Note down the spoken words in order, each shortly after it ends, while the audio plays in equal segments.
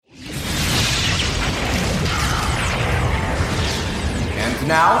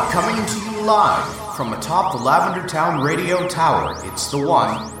now, coming to you live from atop the Lavender Town Radio Tower, it's the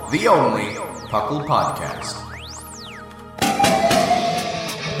one, the only, Puckle Podcast.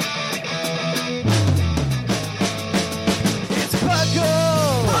 It's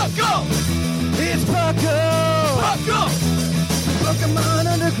Puckle! Puckle! It's Puckle! Puckle! Pokemon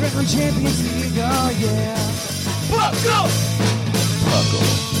Underground Champions League, oh yeah! Puckle! Puckle.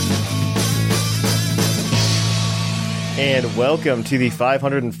 And welcome to the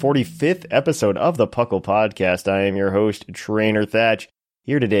 545th episode of the Puckle Podcast. I am your host, Trainer Thatch,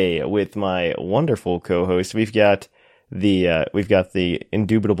 here today with my wonderful co-host. We've got the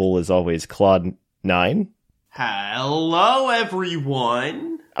indubitable, as always, Claude 9. Hello,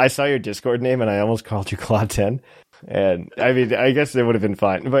 everyone. I saw your Discord name and I almost called you Claude 10. And I mean, I guess it would have been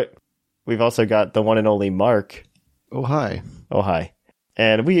fine. But we've also got the one and only Mark. Oh, hi. Oh, hi.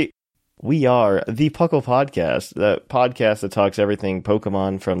 And we are the Puckle Podcast, the podcast that talks everything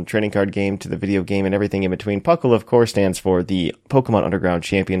Pokemon, from the trading card game to the video game and everything in between. Puckle, of course, stands for the Pokemon Underground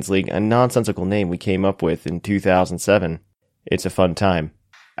Champions League, a nonsensical name we came up with in 2007. It's a fun time.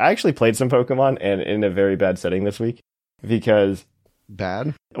 I actually played some Pokemon, and in a very bad setting this week, because...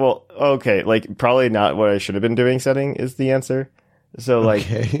 Bad? Well, okay, like, probably not what I should have been doing setting is the answer. So,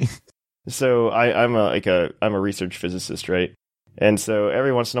 like... Okay. So, I'm a research physicist, right? And so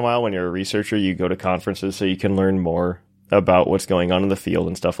every once in a while when you're a researcher, you go to conferences so you can learn more about what's going on in the field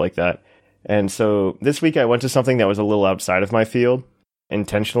and stuff like that. And so this week I went to something that was a little outside of my field,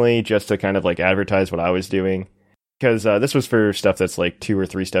 intentionally, just to kind of like advertise what I was doing. Because this was for stuff that's like 2 or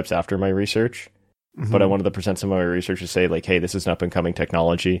 3 steps after my research. Mm-hmm. But I wanted to present some of my research to say like, hey, this is an up and coming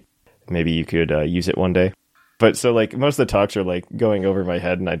technology. Maybe you could use it one day. But so like most of the talks are like going over my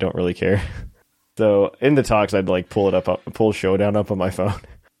head and I don't really care. So in the talks, I'd like pull Showdown up on my phone,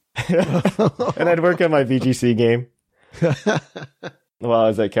 and I'd work on my VGC game while I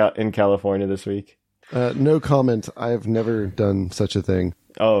was in California this week. No comment. I've never done such a thing.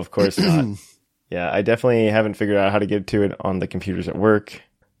 Oh, of course not. Yeah, I definitely haven't figured out how to get to it on the computers at work.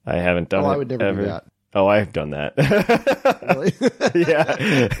 I haven't done it. I would never ever. do that. Oh, I've done that. Really?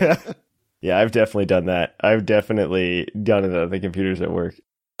 Yeah. Yeah, I've definitely done that. I've definitely done it on the computers at work.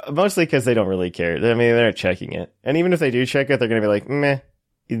 Mostly because they don't really care. I mean, they're not checking it. And even if they do check it, they're going to be like, meh,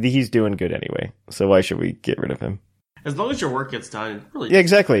 he's doing good anyway. So why should we get rid of him? As long as your work gets done, really. Yeah,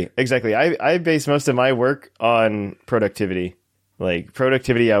 exactly. I base most of my work on productivity. Like,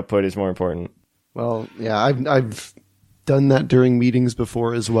 productivity output is more important. Well, yeah, I've done that during meetings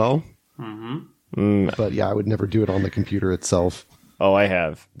before as well. Mm-hmm. But yeah, I would never do it on the computer itself. Oh, I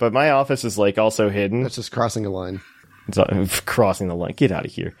have. But my office is like also hidden. That's just crossing a line. It's crossing the line. Get out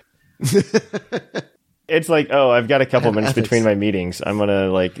of here. It's like, oh, I've got a couple minutes between my meetings. I'm going to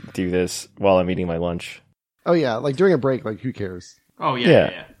like do this while I'm eating my lunch. Oh, yeah. Like during a break, like who cares? Oh,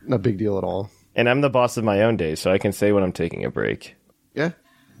 yeah. No big deal at all. And I'm the boss of my own day, so I can say when I'm taking a break. Yeah.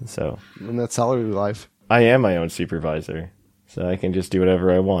 So. And that's salary life. I am my own supervisor, so I can just do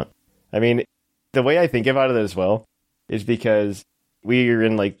whatever I want. I mean, the way I think about it as well is because we are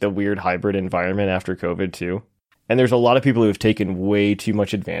in like the weird hybrid environment after COVID too. And there's a lot of people who have taken way too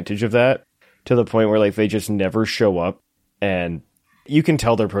much advantage of that to the point where like they just never show up, and you can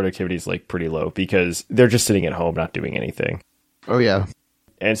tell their productivity is like pretty low because they're just sitting at home not doing anything. Oh, yeah.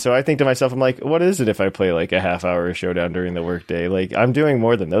 And so I think to myself, I'm like, what is it if I play like a half hour of Showdown during the workday? Like I'm doing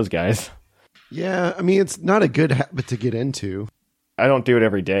more than those guys. Yeah, I mean, it's not a good habit to get into. I don't do it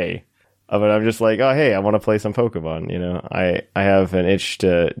every day. But I'm just like, oh, hey, I want to play some Pokemon. You know, I have an itch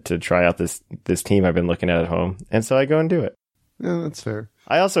to try out this team I've been looking at home. And so I go and do it. Yeah, that's fair.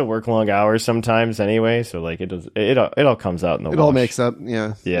 I also work long hours sometimes anyway. So like it all comes out in the wash. It all makes up.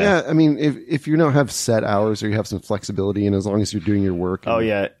 Yeah. Yeah. Yeah. I mean, if you don't have set hours or you have some flexibility, and as long as you're doing your work. Oh,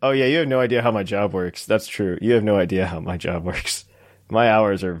 yeah. You have no idea how my job works. That's true. You have no idea how my job works. My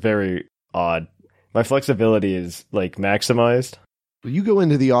hours are very odd. My flexibility is like maximized. You go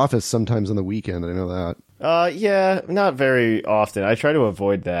into the office sometimes on the weekend. I know that. Yeah, not very often. I try to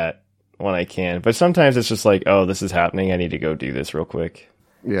avoid that when I can. But sometimes it's just like, oh, this is happening. I need to go do this real quick.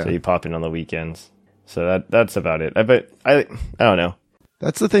 Yeah. So you pop in on the weekends. So that's about it. But I don't know.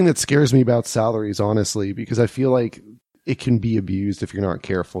 That's the thing that scares me about salaries, honestly, because I feel like it can be abused if you're not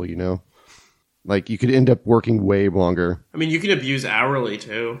careful, you know? Like, you could end up working way longer. I mean, you can abuse hourly,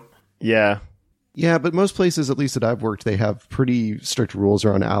 too. Yeah. Yeah, but most places, at least that I've worked, they have pretty strict rules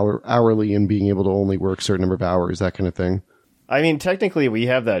around hourly and being able to only work a certain number of hours, that kind of thing. I mean, technically, we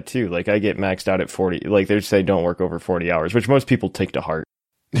have that, too. Like, I get maxed out at 40. Like, they say don't work over 40 hours, which most people take to heart.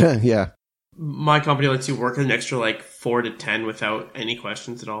 Yeah. My company lets you work an extra, like, 4 to 10 without any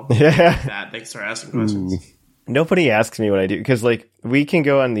questions at all. Yeah. That they start asking questions. Ooh. Nobody asks me what I do because like we can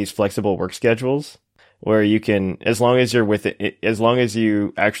go on these flexible work schedules where you can, as long as you're with it, as long as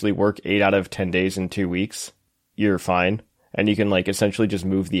you actually work 8 out of 10 days in 2 weeks, you're fine. And you can like essentially just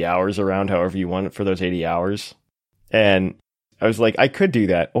move the hours around however you want for those 80 hours. And I was like, I could do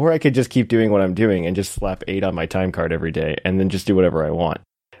that, or I could just keep doing what I'm doing and just slap 8 on my time card every day and then just do whatever I want.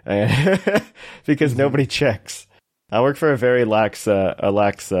 Because nobody checks. I work for a very lax, I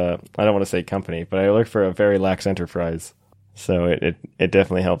don't want to say company, but I work for a very lax enterprise. So it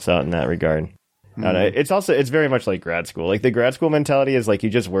definitely helps out in that regard. And it's very much like grad school. Like the grad school mentality is like you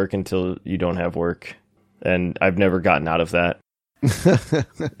just work until you don't have work. And I've never gotten out of that.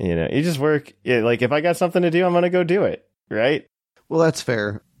 You just work. Like if I got something to do, I'm going to go do it. Right. Well, that's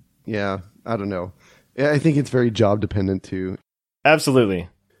fair. Yeah. I don't know. I think it's very job dependent too. Absolutely.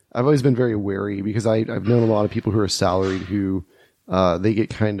 I've always been very wary because I've known a lot of people who are salaried who they get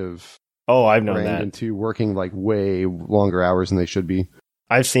kind of I've known that into working like way longer hours than they should be.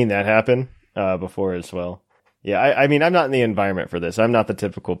 I've seen that happen before as well. Yeah, I mean, I'm not in the environment for this. I'm not the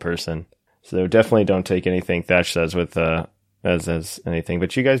typical person, so definitely don't take anything Thatch says with as anything.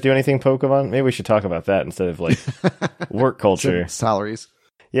 But you guys do anything Pokemon? Maybe we should talk about that instead of like work culture, salaries.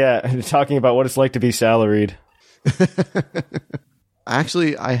 Yeah, talking about what it's like to be salaried.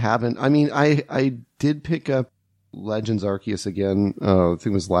 Actually, I haven't. I mean, I did pick up Legends Arceus again. I think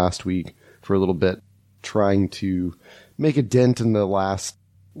it was last week for a little bit, trying to make a dent in the last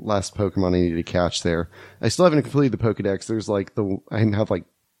Pokemon I needed to catch there. I still haven't completed the Pokedex. There's like I have like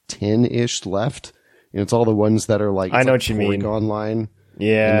 10-ish left. And it's all the ones that are like, I know what you mean. Online.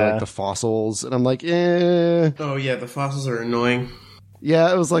 Yeah. And like the fossils. And I'm like, eh. Oh yeah, the fossils are annoying. Yeah,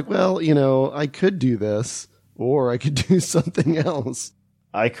 I was like, well, I could do this. Or I could do something else.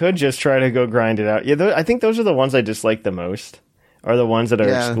 I could just try to go grind it out. Yeah, I think those are the ones I dislike the most. Are the ones that are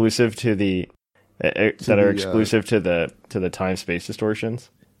exclusive to the exclusive to the time space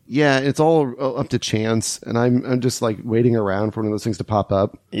distortions. Yeah, it's all up to chance, and I'm just like waiting around for one of those things to pop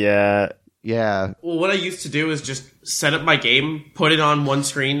up. Yeah. Well, what I used to do is just set up my game, put it on one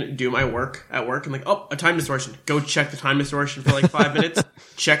screen, do my work at work. I'm like, oh, a time distortion. Go check the time distortion for like 5 minutes.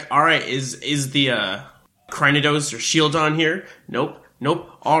 Check. All right, is the Crinidos or shield on here? Nope.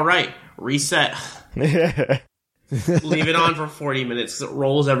 All right, reset. Leave it on for 40 minutes because it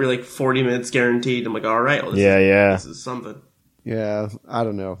rolls every like 40 minutes guaranteed. I'm like, all right, well, this is something. Yeah, I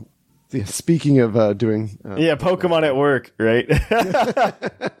don't know. Yeah, speaking of doing... Pokemon at work, right?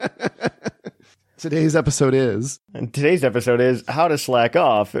 Today's episode is how to slack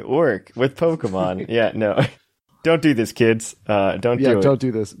off at work with Pokemon. Yeah, no. Don't do this, kids. Don't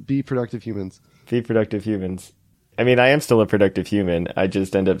do this. Be productive humans. Be productive humans. I mean, I am still a productive human. I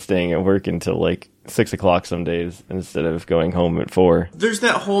just end up staying at work until like 6 o'clock some days instead of going home at 4. There's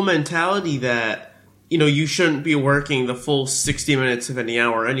that whole mentality that, you shouldn't be working the full 60 minutes of any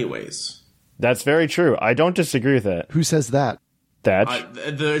hour anyways. That's very true. I don't disagree with that. Who says that? Thatch?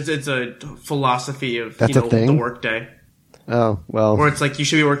 It's a philosophy of, That's a thing? the workday. Oh, well. Where it's like you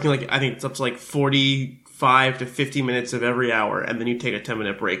should be working I think it's up to like 45 to 50 minutes of every hour, and then you take a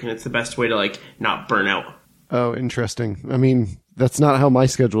 10-minute break, and it's the best way to not burn out. Oh, interesting. I mean, that's not how my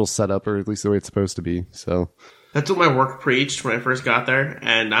schedule's set up, or at least the way it's supposed to be. So that's what my work preached when I first got there,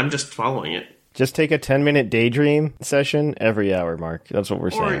 and I'm just following it. Just take a 10-minute daydream session every hour, Mark. That's what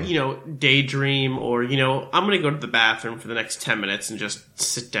we're saying. Or, daydream, or, I'm going to go to the bathroom for the next 10 minutes and just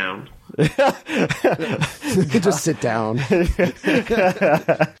sit down. Just sit down.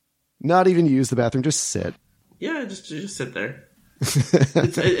 Not even use the bathroom, just sit. Yeah, just sit there.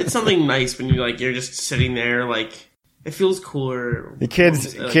 It's something nice when you're just sitting there, it feels cooler. The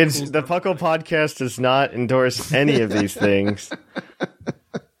kids, the Puckle podcast does not endorse any of these things.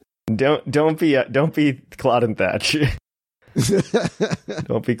 Don't be Claude and Thatch.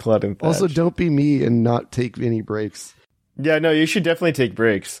 Don't be Claude and Thatch. Also, don't be me and not take any breaks. Yeah, no, you should definitely take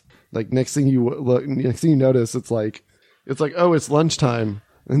breaks. Next thing you notice, it's like, oh, it's lunchtime.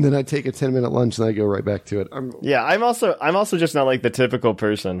 And then I take a 10-minute lunch and I go right back to it. I'm also just not like the typical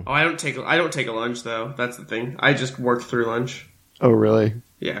person. Oh, I don't take a lunch though. That's the thing. I just work through lunch. Oh, really?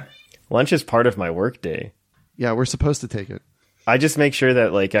 Yeah. Lunch is part of my work day. Yeah, we're supposed to take it. I just make sure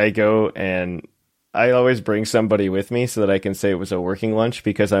that I go and I always bring somebody with me so that I can say it was a working lunch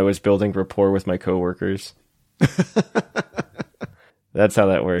because I was building rapport with my coworkers. That's how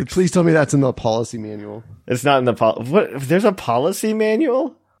that works. Please tell me that's in the policy manual. It's not in the what? There's a policy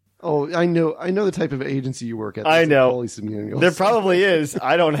manual? Oh, I know the type of agency you work at. I know. Policy manual. There probably is.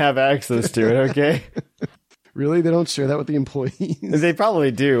 I don't have access to it, okay? Really? They don't share that with the employees? They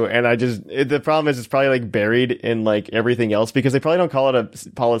probably do, and the problem is it's probably buried in everything else because they probably don't call it a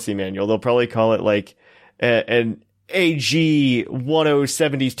policy manual. They'll probably call it and AG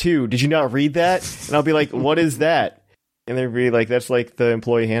 1072. Did you not read that? And I'll be like, what is that? And they'd be like, that's like the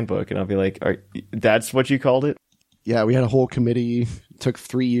employee handbook. And I'll be like, that's what you called it? Yeah, we had a whole committee. Took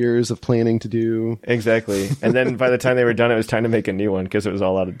 3 years of planning to do. Exactly. And then by the time they were done, it was time to make a new one because it was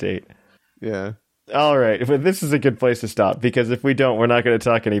all out of date. Yeah. All right. But this is a good place to stop because if we don't, we're not going to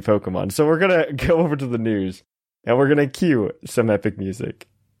talk any Pokemon. So we're going to go over to the news and we're going to cue some epic music.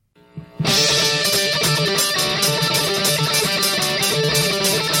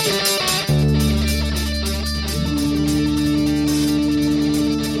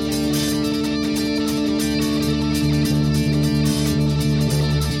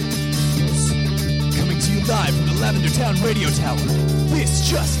 Live from the Lavender Town Radio Tower. This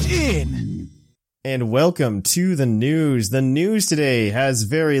just in. And welcome to the news. The news today has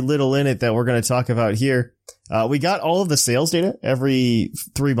very little in it that we're going to talk about here. We got all of the sales data. Every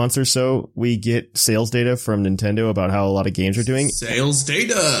 3 months or so, we get sales data from Nintendo about how a lot of games are doing. Sales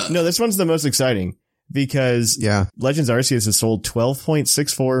data. No, this one's the most exciting because Legends Arceus has sold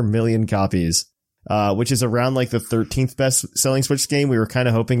 12.64 million copies. Which is around like the 13th best selling Switch game. We were kind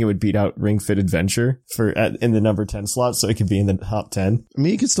of hoping it would beat out Ring Fit Adventure in the number 10 slot, so it could be in the top 10. I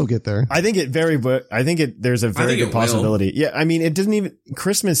mean, you could still get there. I think there's a very good possibility. Yeah, I mean, it didn't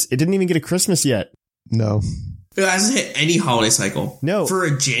even get a Christmas yet. No. It hasn't hit any holiday cycle. No. For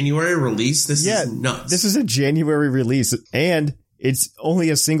a January release, this is nuts. This is a January release, and it's only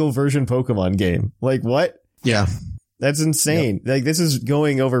a single version Pokemon game. Like, what? Yeah. That's insane. Yep. Like, this is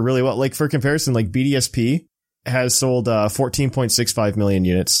going over really well. Like, for comparison, like BDSP has sold 14.65 million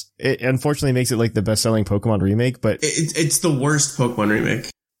units. It unfortunately makes it like the best-selling Pokemon remake, but it's the worst Pokemon remake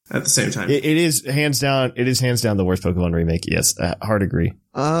at the same time. It is hands down the worst Pokemon remake. Yes, hard agree.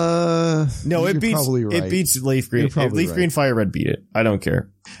 No, it beats right. It beats Leaf Green. Leaf Green Fire Red beat it. I don't care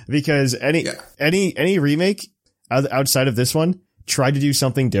because any remake outside of this one tried to do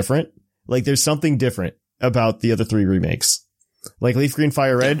something different. Like, there's something different about the other 3 remakes. Like Leaf Green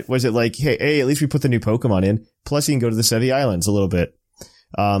Fire Red, was it like, hey, at least we put the new Pokemon in, plus you can go to the Sevi Islands a little bit.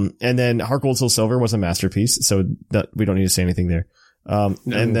 And then Heart Gold Soul Silver was a masterpiece, so we don't need to say anything there. No.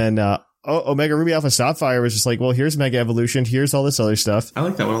 And then Omega Ruby Alpha Sapphire was just like, well, here's Mega Evolution, here's all this other stuff. I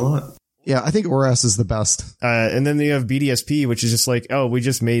like that one a lot. Yeah, I think ORAS is the best. And then you have BDSP, which is just like, oh, we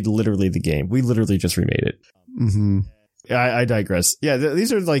just made literally the game. We literally just remade it. Mm-hmm. I digress. Yeah,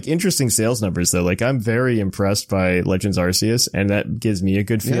 these are like interesting sales numbers though. Like, I'm very impressed by Legends Arceus, and that gives me a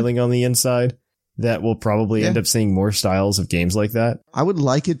good feeling on the inside that we'll probably end up seeing more styles of games like that. I would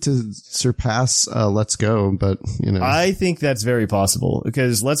like it to surpass Let's Go, but you know, I think that's very possible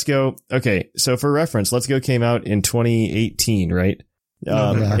because Let's Go. Okay, so for reference, Let's Go came out in 2018, right?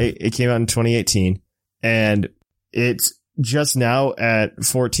 It came out in 2018, and it's just now at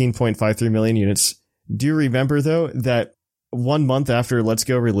 14.53 million units. Do you remember, though, that 1 month after Let's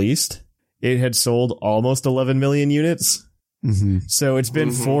Go released, it had sold almost 11 million units? Mm-hmm. So it's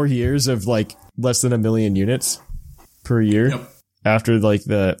been 4 years of like less than 1 million units per year after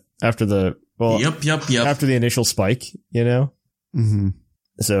the initial spike, you know? Mm-hmm.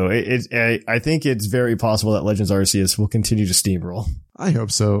 So I think it's very possible that Legends Arceus will continue to steamroll. I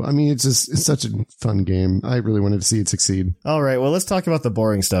hope so. I mean, it's such a fun game. I really wanted to see it succeed. All right. Well, let's talk about the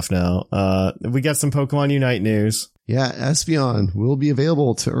boring stuff now. We got some Pokemon Unite news. Yeah. Espeon will be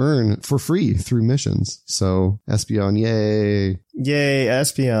available to earn for free through missions. So Espeon, yay. Yay.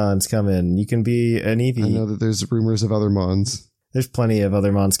 Espeon's coming. You can be an Eevee. I know that there's rumors of other Mons. There's plenty of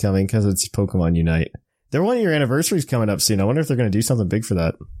other Mons coming because it's Pokemon Unite. Their 1 year anniversary is coming up soon. I wonder if they're going to do something big for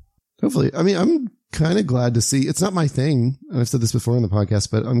that. Hopefully. I mean, I'm kind of glad to see. It's not my thing. I've said this before on the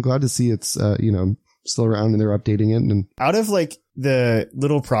podcast, but I'm glad to see it's, still around and they're updating it. And out of like the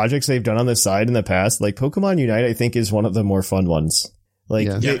little projects they've done on the side in the past, like Pokemon Unite, I think is one of the more fun ones. Like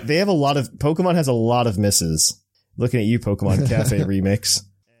they have Pokemon has a lot of misses. Looking at you, Pokemon Cafe Remix.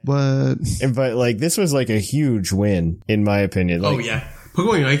 But like this was like a huge win in my opinion. Like,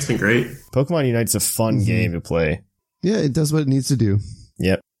 Pokemon Unite's been great. Pokemon Unite's a fun game to play. Yeah, it does what it needs to do.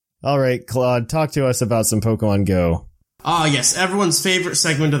 Yep. All right, Claude, talk to us about some Pokemon Go. Yes, everyone's favorite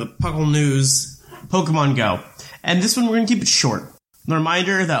segment of the Puckle News, Pokemon Go. And this one, we're going to keep it short. A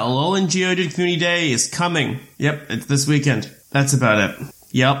reminder that Alolan Geodude Community Day is coming. Yep, it's this weekend. That's about it.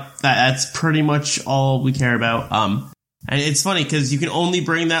 Yep, that's pretty much all we care about. And it's funny, because you can only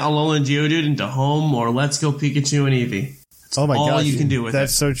bring that Alolan Geodude into Home or Let's Go Pikachu and Eevee. Oh my gosh, you can do with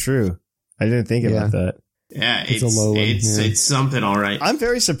that's so true. I didn't think about that. Yeah, it's something, all right. I'm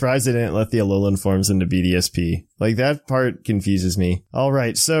very surprised they didn't let the Alolan forms into BDSP. Like, that part confuses me. All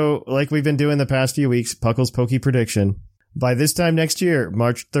right, so like we've been doing the past few weeks, Puckle's Poke prediction. By this time next year,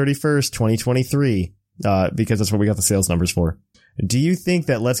 March 31st, 2023, because that's what we got the sales numbers for. Do you think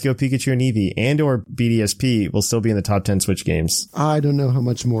that Let's Go Pikachu and Eevee and or BDSP will still be in the top 10 Switch games? I don't know how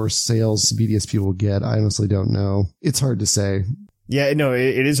much more sales BDSP will get. I honestly don't know. It's hard to say. Yeah, no,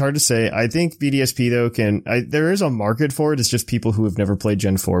 it is hard to say. I think BDSP, though, there is a market for it. It's just people who have never played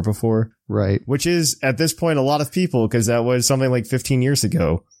Gen 4 before. Right. Which is, at this point, a lot of people, because that was something like 15 years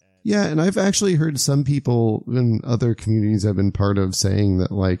ago. Yeah, and I've actually heard some people in other communities I've been part of saying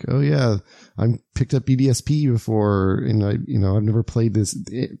that, like, oh yeah, I picked up BDSP before, and I've never played this.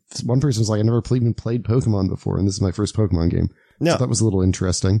 One person was like, I never even played Pokemon before, and this is my first Pokemon game. No, so that was a little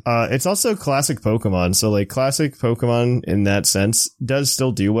interesting. It's also classic Pokemon, so like classic Pokemon in that sense does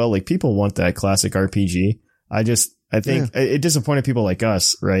still do well. Like people want that classic RPG. I think it disappointed people like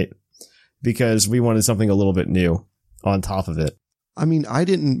us, right? Because we wanted something a little bit new on top of it. I mean, I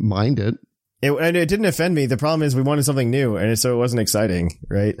didn't mind it. And it didn't offend me. The problem is we wanted something new, and so it wasn't exciting,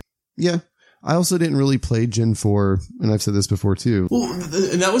 right? Yeah. I also didn't really play Gen 4, and I've said this before too. Well,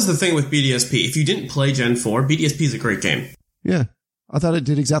 and that was the thing with BDSP. If you didn't play Gen 4, BDSP is a great game. Yeah. I thought it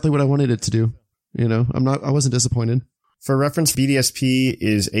did exactly what I wanted it to do. I wasn't disappointed. For reference, BDSP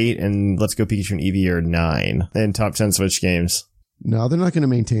is 8, and Let's Go Pikachu and Eevee are 9 in top 10 Switch games. No, they're not going to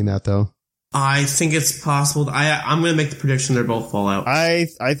maintain that, though. I think it's possible. I'm going to make the prediction they're both fall out. I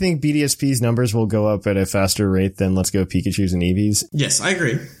think BDSP's numbers will go up at a faster rate than Let's Go Pikachu's and Eevee's. Yes, I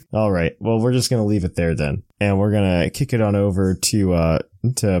agree. All right. Well, we're just going to leave it there then. And we're going to kick it on over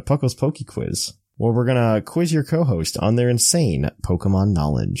to Puckle's Poke Quiz, where we're going to quiz your co-host on their insane Pokemon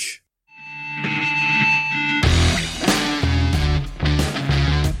knowledge.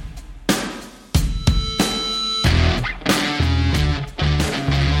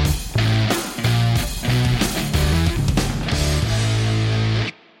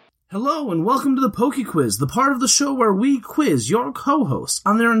 Hello and welcome to the Poke Quiz, the part of the show where we quiz your co-hosts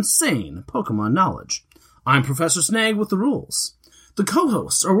on their insane Pokemon knowledge. I'm Professor Snag with the rules. The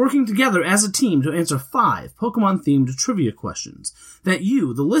co-hosts are working together as a team to answer 5 Pokemon-themed trivia questions that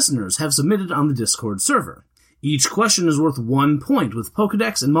you, the listeners, have submitted on the Discord server. Each question is worth 1 point, with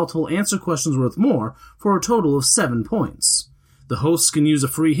Pokedex and multiple answer questions worth more, for a total of 7 points. The hosts can use a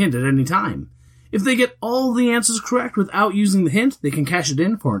free hint at any time. If they get all the answers correct without using the hint, they can cash it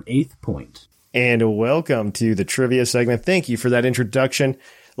in for an 8th point. And welcome to the trivia segment. Thank you for that introduction.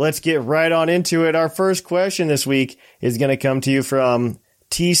 Let's get right on into it. Our first question this week is going to come to you from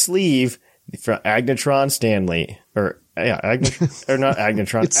T-Sleeve, from Agnatron Stanley. Or not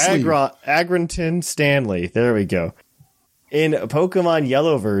Agnatron. Agranton Stanley. There we go. In Pokemon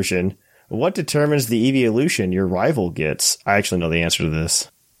Yellow version, what determines the evolution your rival gets? I actually know the answer to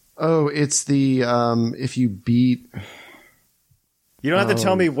this. Oh, it's the, if you beat... You don't have to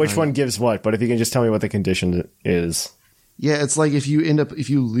tell me which one gives what, but if you can just tell me what the condition is. Yeah, it's like if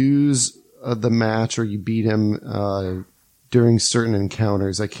you lose the match or you beat him during certain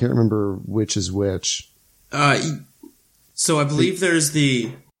encounters. I can't remember which is which. So I believe there's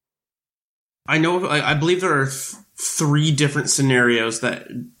the... I believe there are 3 different scenarios that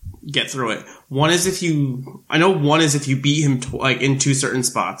get through it. One is if you beat him in 2 certain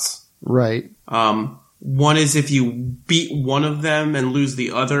spots. Right. One is if you beat one of them and lose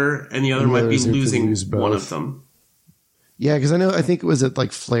the other, and the other might be losing one of them. Yeah, because I think it was like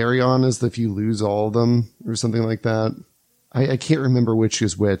Flareon is if you lose all of them or something like that. I can't remember which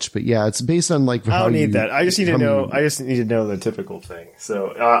is which, but yeah, it's based on like. I don't need that. I just need to know. I just need to know the typical thing. So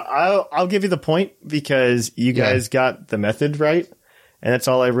I'll give you the point because you guys got the method right, and that's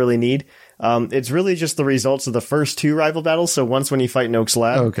all I really need. It's really just the results of the first 2 rival battles. So once when you fight in Oak's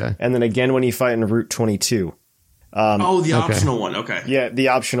Lab, and then again when you fight in Route 22. The optional one. Okay. Yeah, the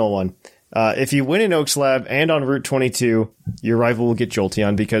optional one. If you win in Oak's Lab and on Route 22, your rival will get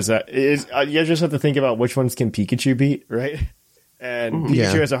Jolteon because that is, you just have to think about which ones can Pikachu beat, right? And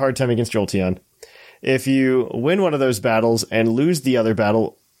Pikachu has a hard time against Jolteon. If you win one of those battles and lose the other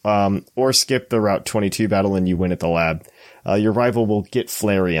battle, or skip the Route 22 battle and you win at the lab, your rival will get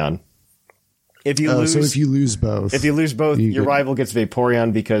Flareon. If you lose both, your rival gets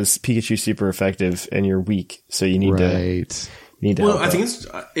Vaporeon because Pikachu's super effective and you're weak, so you need to. Well, I think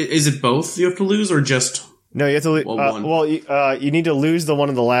is it both you have to lose or just... No, you have to you need to lose the one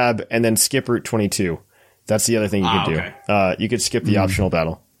in the lab and then skip Route 22. That's the other thing you could do. You could skip the optional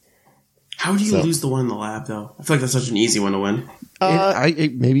battle. How do you lose the one in the lab, though? I feel like that's such an easy one to win.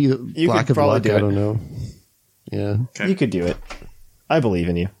 Maybe lack of luck, I don't know. Yeah. Okay. You could do it. I believe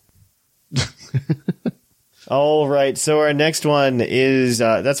in you. All right, so our next one is...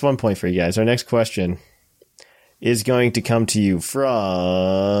 that's 1 point for you guys. Our next question is going to come to you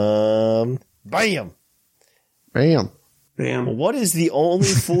from... Bam! Bam. What is the only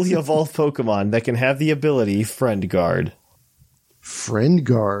fully evolved Pokemon that can have the ability Friend Guard? Friend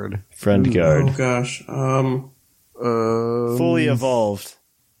Guard. Friend Guard. Oh gosh. Fully evolved.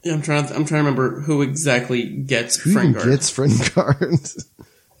 Yeah, I'm trying to remember who exactly gets Who Friend even Guard. gets Friend Guard?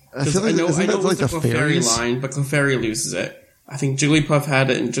 I feel like I know isn't that it was like the the Clefairy fairies? line, but Clefairy loses it. I think Jigglypuff had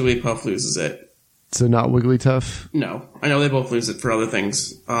it, and Jigglypuff loses it. So not Wigglytuff? No, I know they both lose it for other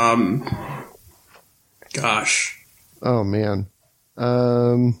things. Gosh, Oh, man.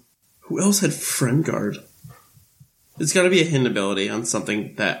 who else had Friend Guard? It's got to be a hidden ability on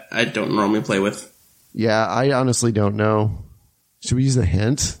something that I don't normally play with. Yeah, I honestly don't know. Should we use a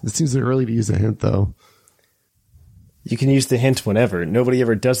hint? It seems early to use a hint, though. You can use the hint whenever. Nobody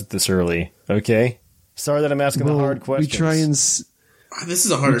ever does it this early. Okay. Sorry that I'm asking the hard questions. We try and... This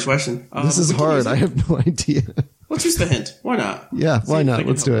is a harder question. This is we can hard. use it. I have no idea. Let's use the hint. Why not? Yeah, See why if not? they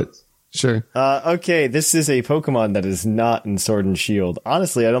can Let's do help it. us. Sure. Okay, this is a Pokemon that is not in Sword and Shield.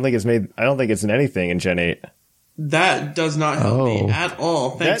 Honestly, I don't think it's in anything in Gen 8. That does not help me at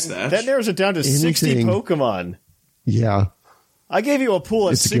all. Thanks, That Thatch. narrows it down to 60 Anything. Pokemon. Yeah. I gave you a pool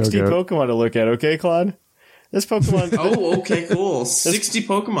of It's a 60 go-go. Pokemon to look at, okay, Claude? This Pokemon... Oh, okay, cool. 60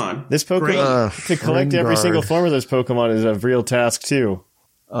 Pokemon. This Pokemon... Great. to collect every Friend single Guard. form of those Pokemon is a real task, too.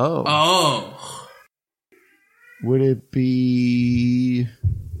 Oh. Oh. Would it be...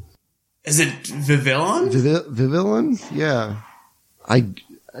 Is it Vivillon? Vivillon? Yeah.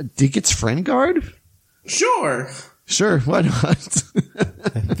 Dig its Friend Guard? Sure. Sure, why not?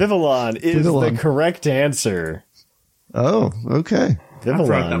 Vivillon is Vivillon. the correct answer. Oh, okay. I forgot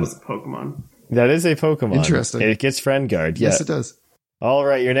Vivillon. that was a Pokemon. That is a Pokemon. Interesting. It gets Friend Guard, yeah. Yes, it does. All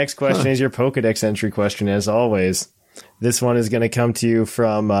right, your next question is your Pokedex entry question, as always. This one is going to come to you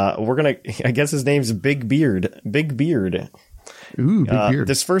from, I guess his name's Big Beard. Big Beard. Ooh, big beard.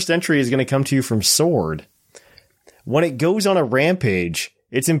 This first entry is going to come to you from Sword. When it goes on a rampage,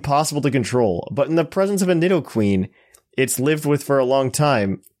 it's impossible to control, but in the presence of a Nidoqueen, it's lived with for a long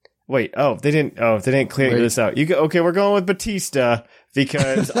time. Wait, they didn't clear this out. Okay, we're going with Batista,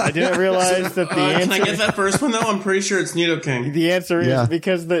 because I didn't realize that the Can I answer... get that first one, though? I'm pretty sure it's Nidoking. The answer is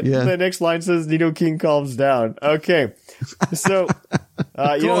because the next line says Nidoking calms down. Okay. So, Cool,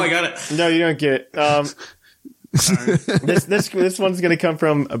 I got it. No, you don't get it. This one's going to come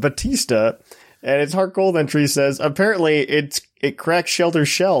from Batista, and its Heart Gold entry says, apparently it cracked Shelter's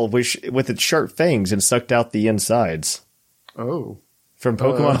shell with its sharp fangs and sucked out the insides. Oh. From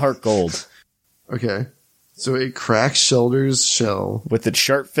Pokemon Heart Gold. Okay. So it cracks Shelter's shell. With its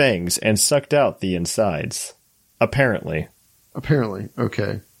sharp fangs and sucked out the insides. Apparently.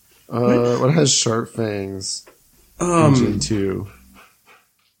 Okay. What has sharp fangs? J2.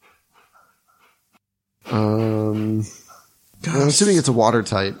 I'm assuming it's a water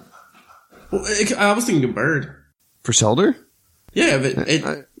type. Well, I was thinking a bird. For Shelter? Yeah,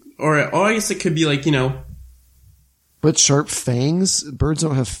 but or I guess it could be like, But sharp fangs? Birds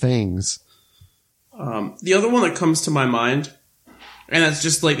don't have fangs. the other one that comes to my mind, and that's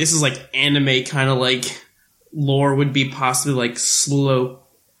just like, this is like anime kind of like lore, would be possibly like a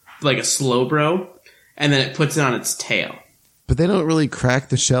Slowbro, and then it puts it on its tail. But they don't really crack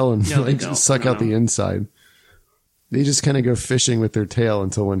the shell and No, they don't. just suck No, out no. the inside. They just kind of go fishing with their tail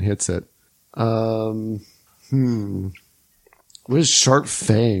until one hits it. What is sharp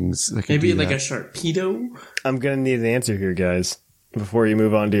fangs? That could Maybe do like that? a Sharpedo? I'm going to need an answer here, guys, before you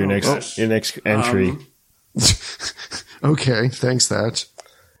move on to your gosh. next entry. Okay, thanks, Thatch.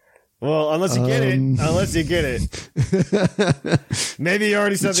 Well, unless you get it. Maybe you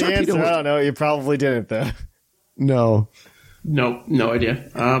already said the Sharpedo answer. was- I don't know. You probably didn't, though. No. No idea.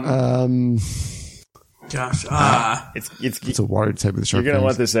 Gosh. It's a water type with sharp You're going to fangs.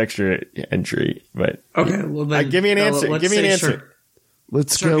 want this extra entry, but Okay, well then, give me an answer. let's Give me an say answer.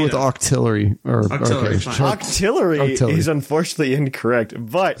 Let's go with Octillery. Octillery, fine. Octillery Octillery. is unfortunately incorrect,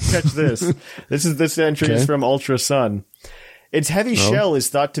 but catch this. This entry is from Ultra Sun. Its heavy shell is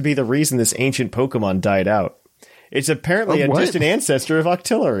thought to be the reason this ancient Pokemon died out. It's apparently a what? distant ancestor of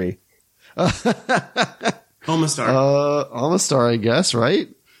Octillery. Omastar. Omastar, I guess, right?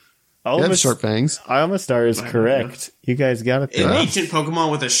 They have sharp fangs. Omastar is correct. You guys got it An there. ancient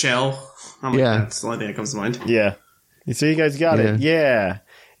Pokemon with a shell. I'm like, Yeah. that's the only thing that comes to mind. Yeah. So you guys got it. Yeah.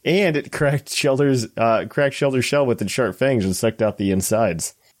 And it cracked Shelter's shell with its sharp fangs and sucked out the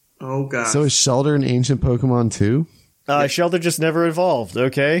insides. Oh god. So is Shelter an ancient Pokemon too? Shelter just never evolved,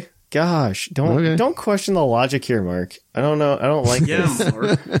 okay? Gosh, don't question the logic here, Mark. I don't know. I don't like yeah, this.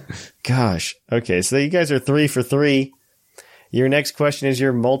 Mark. Gosh. Okay, so you guys are 3 for 3. Your next question is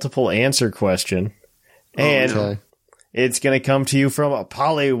your multiple answer question. And Okay. it's going to come to you from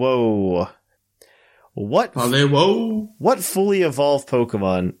Poliwo. What Whoa. What fully evolved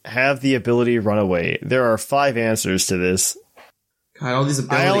Pokemon have the ability to run away? There are 5 answers to this. God, all these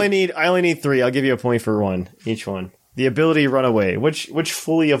abilities. I only need 3. I'll give you a point for one, each one. The ability to run away. Which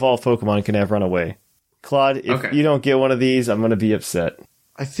fully evolved Pokemon can have run away? Claude, if you don't get one of these, I'm going to be upset.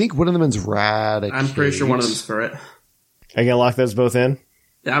 I think one of them is Raticate. I'm pretty sure one of them's Ferret. Are you going to lock those both in?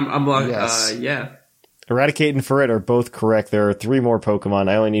 Yeah, I'm like, Yes. yeah. Eradicate and Ferret are both correct. There are 3 more Pokemon.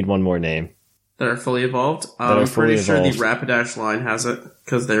 I only need one more name. That are fully evolved. That are I'm fully pretty sure the evolved. Rapidash line has it,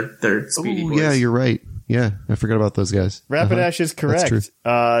 because they're speedy boys. Yeah, you're right. Yeah, I forgot about those guys. Rapidash is correct. That's true.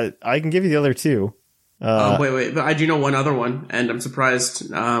 I can give you the other 2. Wait, but I do know one other one, and I'm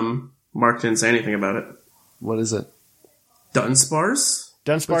surprised Mark didn't say anything about it. What is it? Dunsparce?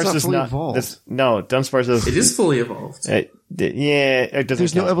 Dunsparce not is fully not. evolved. No, Dunsparce is. It is fully evolved. It doesn't.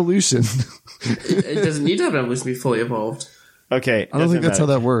 There's no count. evolution. It doesn't need to have an evolution to be fully evolved. Okay, I don't think that's how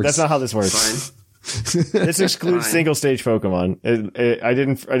that works. That's not how this works. Fine. This excludes Fine. single stage Pokemon. I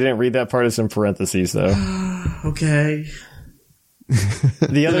didn't read that part as in parentheses though. Okay.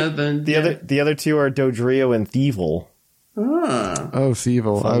 The other 2 are Dodrio and Thievul. Oh,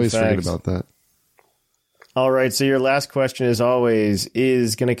 Thievul. I Fun always forget facts. about that. All right, so your last question, as always,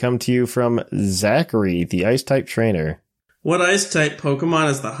 is going to come to you from Zachary, the Ice-type trainer. What ice-type Pokemon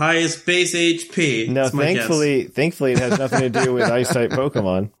has the highest base HP? No, That's my guess. thankfully, it has nothing to do with Ice-type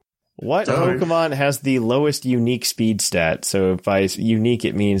Pokemon. What Darn. Pokemon has the lowest unique speed stat? So by unique,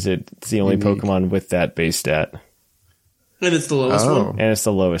 it means it's the only Unique. Pokemon with that base stat. And it's the lowest Oh. one? And it's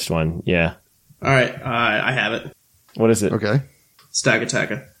the lowest one, yeah. Alright, I have it. What is it? Okay.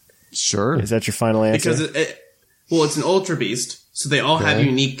 Stagataka. Sure. Is that your final answer? Because it's an Ultra Beast, so they all have Okay.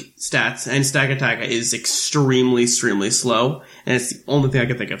 unique stats, and Stagataka is extremely, extremely slow, and it's the only thing I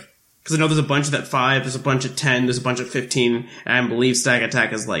can think of. Because I know there's a bunch of that 5, there's a bunch of 10, there's a bunch of 15, and I believe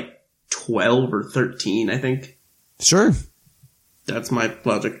Stagataka is like 12 or 13, I think. Sure. That's my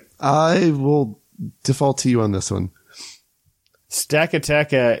logic. I will default to you on this one.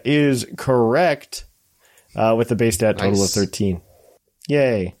 Stakataka is correct with the base stat total Nice. of 13.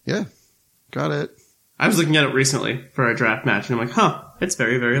 Yay. Yeah. Got it. I was looking at it recently for a draft match, and I'm like, it's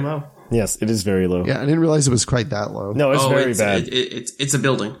very, very low. Yes, it is very low. Yeah, I didn't realize it was quite that low. No, it's very bad. It's a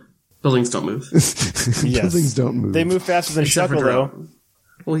building. Buildings don't move. Yes. Buildings don't move. They move faster than Except for Shuckle, though. Drone.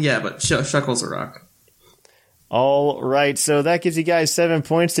 Well, yeah, but Shuckle's a rock. All right, so that gives you guys 7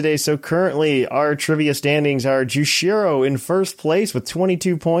 points today. So currently, our trivia standings are Jushiro in first place with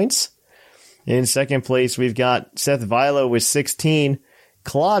 22 points. In second place, we've got Seth Vilo with 16.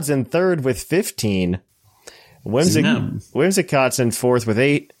 Claude's in third with 15. Whimsicott's in fourth with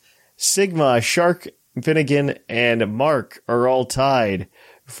 8. Sigma, Shark, Finnegan, and Mark are all tied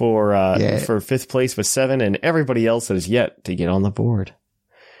for fifth place with 7, and everybody else has yet to get on the board.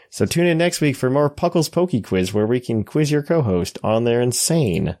 So tune in next week for more Puckle's Poke Quiz, where we can quiz your co-host on their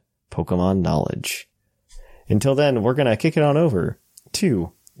insane Pokemon knowledge. Until then, we're going to kick it on over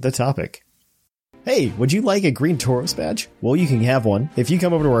to the topic. Hey, would you like a green Tauros badge? Well, you can have one. If you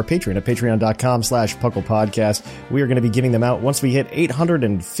come over to our Patreon at patreon.com/PucklePodcast, we are going to be giving them out once we hit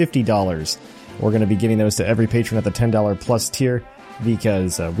 $850. We're going to be giving those to every patron at the $10 plus tier,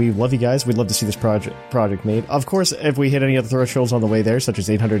 because we love you guys. We'd love to see this project made. Of course, if we hit any other thresholds on the way there, such as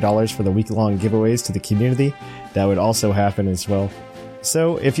 $800 for the week-long giveaways to the community, that would also happen as well.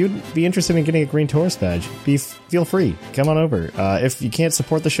 So if you'd be interested in getting a green Tauros badge, feel free. Come on over. If you can't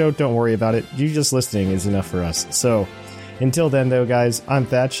support the show, don't worry about it. You just listening is enough for us. So until then, though, guys, I'm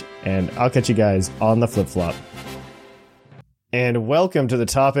Thatch, and I'll catch you guys on the flip-flop. And welcome to the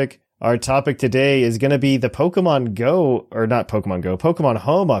topic. Our topic today is going to be the Pokemon Go, or not Pokemon Go, Pokemon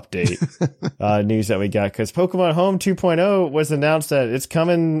Home update news that we got, because Pokemon Home 2.0 was announced that it's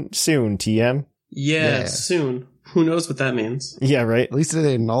coming soon, TM. Yeah, soon. Who knows what that means? Yeah, right? At least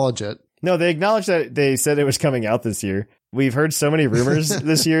they acknowledge it. No, they acknowledged that they said it was coming out this year. We've heard so many rumors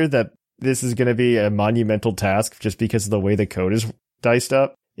this year that this is going to be a monumental task just because of the way the code is diced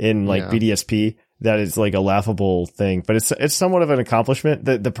up in BDSP. That is like a laughable thing, but it's somewhat of an accomplishment.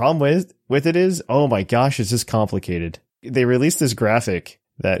 The problem with it is, oh my gosh, it's just complicated. They released this graphic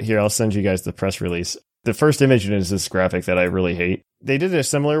that here, I'll send you guys the press release. The first image is this graphic that I really hate. They did a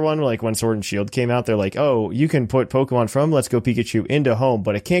similar one, like when Sword and Shield came out. They're like, oh, you can put Pokemon from Let's Go Pikachu into Home,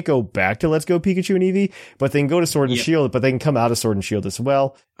 but it can't go back to Let's Go Pikachu and Eevee, but they can go to Sword and Shield, but they can come out of Sword and Shield as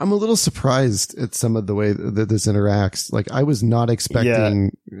well. I'm a little surprised at some of the way that this interacts. Like, I was not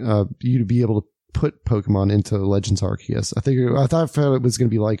expecting you to be able to put Pokemon into Legends Arceus. I thought it was going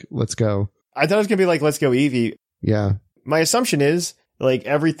to be like, Let's Go. I thought it was going to be like Let's Go Eevee. Yeah. My assumption is, like,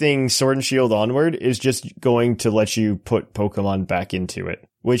 everything Sword and Shield onward is just going to let you put Pokemon back into it,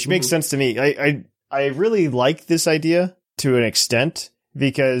 which makes sense to me. I really like this idea to an extent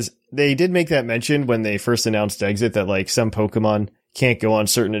because they did make that mention when they first announced Exit that like some Pokemon can't go on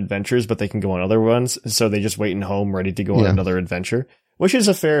certain adventures, but they can go on other ones. So they just wait in home ready to go on another adventure, which is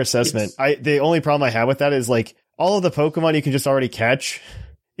a fair assessment. Yes. The only problem I have with that is like all of the Pokemon you can just already catch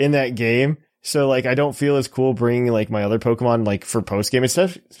in that game. So like I don't feel as cool bringing like my other Pokemon like for post game,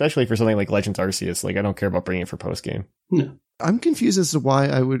 especially for something like Legends Arceus. Like I don't care about bringing it for post game. No. I'm confused as to why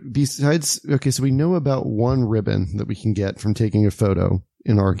I would, besides, okay, so we know about one ribbon that we can get from taking a photo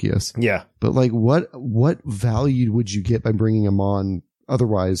in Arceus. Yeah. But like, what value would you get by bringing them on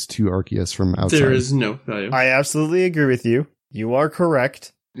otherwise to Arceus from outside? There is no value. I absolutely agree with you. You are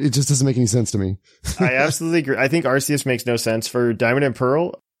correct. It just doesn't make any sense to me. I absolutely agree. I think Arceus makes no sense. For Diamond and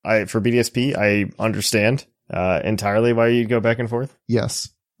Pearl, for BDSP, I understand entirely why you go back and forth. Yes.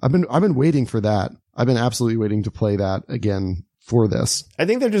 I've been waiting for that. I've been absolutely waiting to play that again for this. I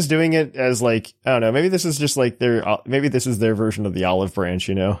think they're just doing it as like, I don't know, maybe this is just like maybe this is their version of the olive branch,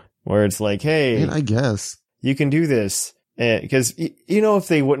 you know, where it's like, hey, Man, I guess. you can do this. Because, you know, if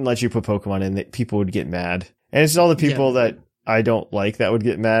they wouldn't let you put Pokemon in, people would get mad. And it's all the people that I don't like that would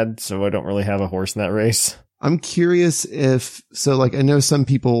get mad, so I don't really have a horse in that race. I'm curious like, I know some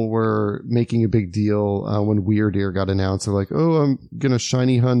people were making a big deal when Weird Ear got announced. They're like, oh, I'm going to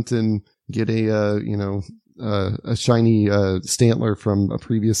shiny hunt and get a shiny Stantler from a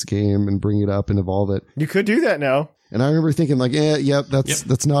previous game and bring it up and evolve it. You could do that now. And I remember thinking like,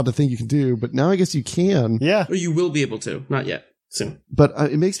 that's not a thing you can do. But now I guess you can. Yeah. Or you will be able to. Not yet. Soon. But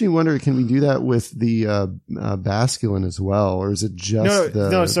it makes me wonder, can we do that with the Basculin as well? Or is it just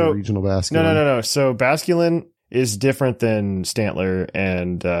the regional Basculin? No. So Basculin is different than Stantler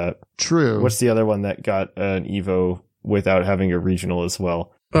and True. What's the other one that got an Evo without having a regional as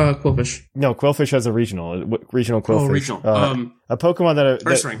well? Quillfish. No, Quillfish has a regional Quillfish. Oh, regional. A Pokemon that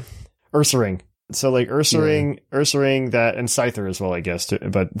Ursaring. Ursaring. So like Ursaring, that, and Scyther as well, I guess.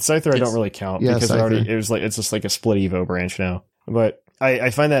 But Scyther I don't really count because it's just like a split Evo branch now. But I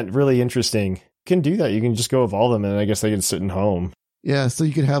find that really interesting. You can do that. You can just go evolve them, and I guess they can sit in home. Yeah, so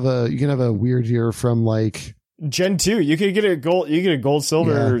you could have a Weird Ear from like Gen 2. You could get a gold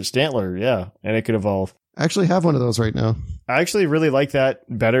silver Stantler, yeah, and it could evolve. I actually have one of those right now. I actually really like that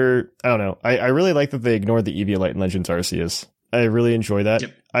better. I don't know. I really like that they ignored the Eviolite in Legends Arceus. I really enjoy that.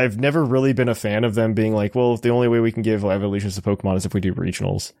 Yep. I've never really been a fan of them being like, well, the only way we can give evolutions to Pokemon is if we do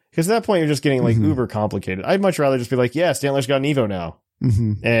regionals. Because at that point, you're just getting like uber complicated. I'd much rather just be like, yeah, Stantler's got an Evo now.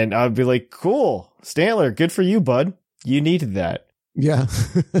 Mm-hmm. And I'd be like, cool, Stantler, good for you, bud. You needed that. Yeah.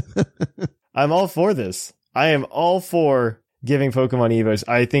 I'm all for this. I am all for giving Pokemon Evos.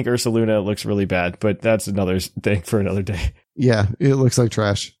 I think Ursaluna looks really bad, but that's another thing for another day. Yeah, it looks like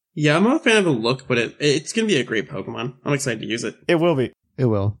trash. Yeah, I'm not a fan of the look, but it's going to be a great Pokemon. I'm excited to use it. It will be. It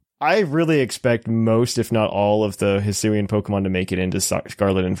will. I really expect most, if not all, of the Hisuian Pokemon to make it into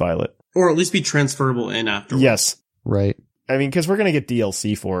Scarlet and Violet. Or at least be transferable in afterwards. Yes. Right. I mean, because we're going to get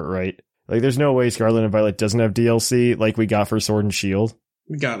DLC for it, right? Like, there's no way Scarlet and Violet doesn't have DLC like we got for Sword and Shield.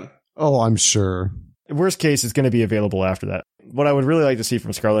 We got it. Oh, I'm sure. Worst case, it's going to be available after that. What I would really like to see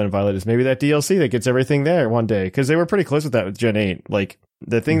from Scarlet and Violet is maybe that DLC that gets everything there one day, because they were pretty close with that with Gen 8. Like,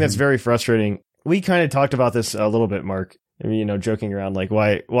 the thing that's very frustrating, we kind of talked about this a little bit, Mark, I mean, you know, joking around, like,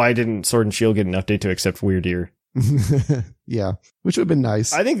 why didn't Sword and Shield get an update to accept Weird Ear? Yeah, which would have been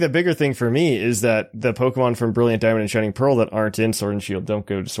nice. I think the bigger thing for me is that the Pokemon from Brilliant Diamond and Shining Pearl that aren't in Sword and Shield don't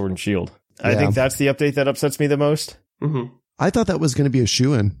go to Sword and Shield. I think that's the update that upsets me the most. Mm-hmm. I thought that was going to be a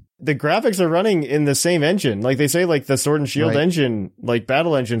shoo-in. The graphics are running in the same engine. Like, they say, like, the Sword and Shield engine, like,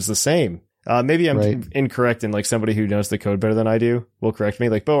 battle engine's the same. Maybe I'm incorrect, and like somebody who knows the code better than I do will correct me.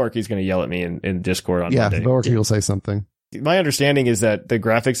 Like, Boarky's going to yell at me in Discord on Monday. Boarky will say something. My understanding is that the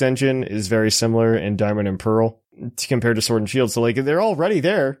graphics engine is very similar in Diamond and Pearl compared to Sword and Shield. So like, they're already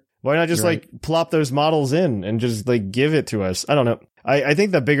there. Why not just like plop those models in and just like give it to us? I don't know. I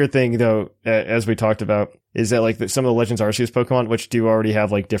think the bigger thing though, as we talked about, is that like some of the Legends Arceus Pokemon, which do already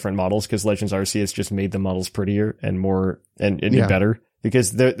have like different models, because Legends Arceus just made the models prettier and more and better.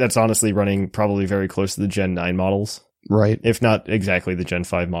 Because that's honestly running probably very close to the Gen 9 models. Right. If not exactly the Gen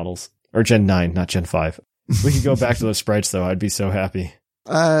 5 models. Or Gen 9, not Gen 5. We could go back to those sprites, though. I'd be so happy.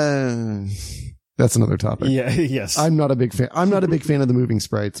 That's another topic. Yeah, yes. I'm not a big fan. I'm not a big fan of the moving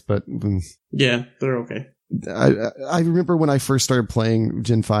sprites, but... yeah, they're okay. I remember when I first started playing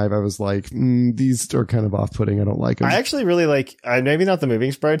Gen 5, I was like, these are kind of off-putting. I don't like them. I actually really like... maybe not the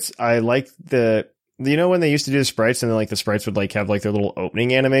moving sprites. I like the... You know when they used to do the sprites and then like the sprites would like have like their little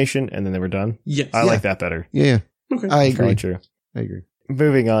opening animation and then they were done? Yes. I like that better. Yeah. Okay. I agree. True. I agree.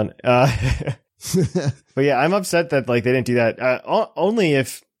 Moving on. But yeah, I'm upset that like they didn't do that. Only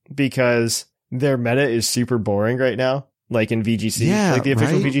because their meta is super boring right now, like in VGC, Yeah, like the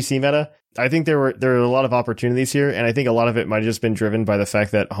official right? VGC meta. I think there are a lot of opportunities here, and I think a lot of it might have just been driven by the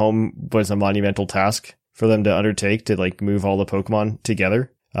fact that home was a monumental task for them to undertake to like move all the Pokemon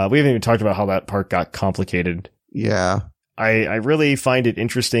together. We haven't even talked about how that part got complicated. Yeah. I really find it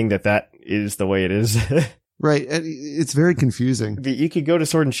interesting that is the way it is. Right. And it's very confusing. You could go to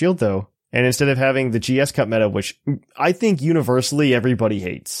Sword and Shield though, and instead of having the GS Cup meta, which I think universally everybody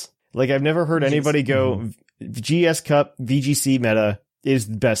hates. Like I've never heard anybody go GS Cup VGC meta is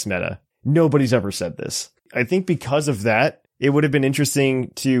the best meta. Nobody's ever said this. I think because of that, it would have been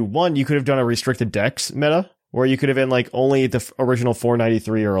interesting to, one, you could have done a restricted decks meta, or you could have been like only the original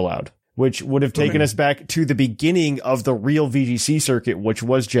 493 are allowed, which would have taken us back to the beginning of the real VGC circuit, which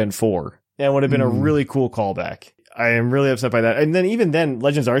was Gen 4. And would have been a really cool callback. I am really upset by that. And then even then,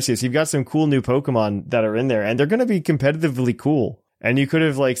 Legends Arceus, you've got some cool new Pokemon that are in there, and they're going to be competitively cool. And you could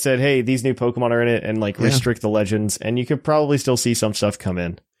have like said, hey, these new Pokemon are in it, and like restrict the Legends, and you could probably still see some stuff come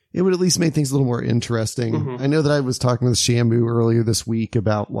in. It would at least make things a little more interesting. I know that I was talking with Shamu earlier this week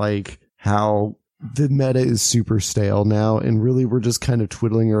about like how the meta is super stale now, and really we're just kind of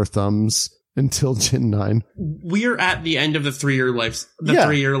twiddling our thumbs until Gen 9. We're at the end of the 3-year life,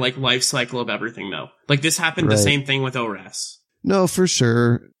 3-year like life cycle of everything though. Like this happened the same thing with ORAS. No, for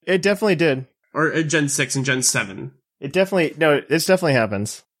sure. It definitely did. Or Gen 6 and Gen 7. It definitely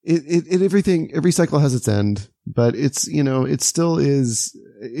happens. Every cycle has its end, but it's, it still is,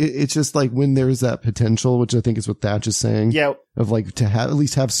 it's just like when there's that potential, which I think is what Thatch is saying. Yeah. Of like to at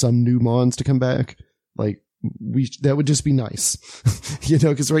least have some new Mons to come back. Like that would just be nice,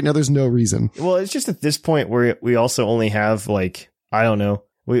 because right now there's no reason. Well, it's just at this point where we also only have like, I don't know,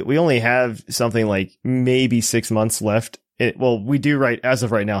 we only have something like maybe 6 months left. We do as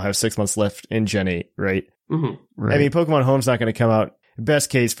of right now have 6 months left in Gen 8, right? Mm-hmm. Right. I mean, Pokemon Home's not going to come out,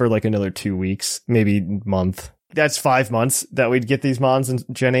 best case, for like another 2 weeks, maybe month. That's 5 months that we'd get these Mons in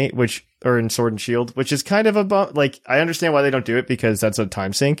Gen 8, or in Sword and Shield, which is kind of I understand why they don't do it, because that's a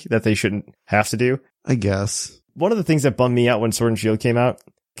time sink that they shouldn't have to do. I guess. One of the things that bummed me out when Sword and Shield came out,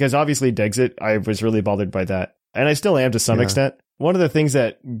 because obviously Dexit, I was really bothered by that. And I still am to some extent. One of the things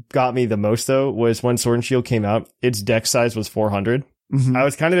that got me the most, though, was when Sword and Shield came out, its dex size was 400. Mm-hmm. I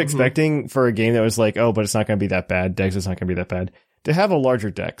was kind of expecting for a game that was like, oh, but it's not going to be that bad. Dexit's not going to be that bad. To have a larger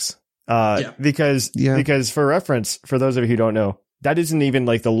dex. Because for reference, for those of you who don't know, that isn't even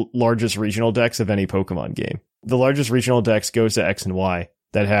like the largest regional dex of any Pokemon game. The largest regional dex goes to X and Y.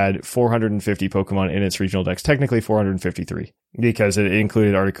 That had 450 Pokemon in its regional dex, technically 453, because it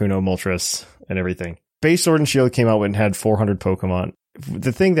included Articuno, Moltres, and everything. Base Sword and Shield came out and had 400 Pokemon.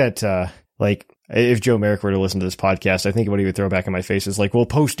 The thing that, if Joe Merrick were to listen to this podcast, I think what he would throw back in my face is like, well,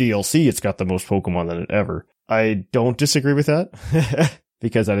 post DLC, it's got the most Pokemon than it ever. I don't disagree with that,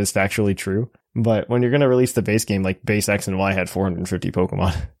 because that is factually true. But when you're going to release the base game, like base X and Y had 450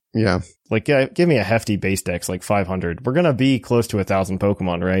 Pokemon. Yeah. Like, give me a hefty base dex, like 500. We're going to be close to 1,000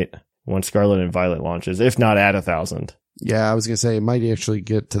 Pokemon, right? When Scarlet and Violet launches, if not at 1,000. Yeah, I was going to say, it might actually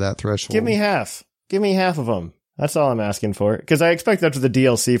get to that threshold. Give me half. Give me half of them. That's all I'm asking for. Because I expect after the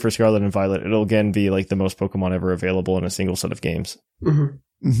DLC for Scarlet and Violet, it'll again be like the most Pokemon ever available in a single set of games.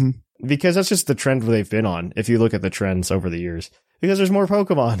 Mm-hmm. Mm-hmm. Because that's just the trend they've been on, if you look at the trends over the years. Because there's more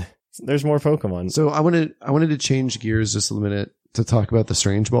Pokemon. There's more Pokemon. So I wanted to change gears just a minute to talk about the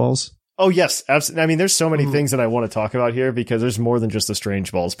Strange Balls. Oh, yes. Absolutely. I mean, there's so many things that I want to talk about here, because there's more than just the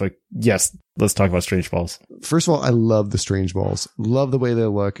Strange Balls. But yes, let's talk about Strange Balls. First of all, I love the Strange Balls. Love the way they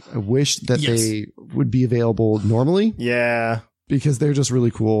look. I wish that they would be available normally. Yeah. Because they're just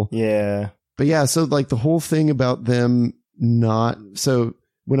really cool. Yeah. But yeah, so like the whole thing about them so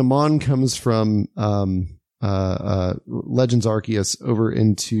when a Mon comes from Legends Arceus over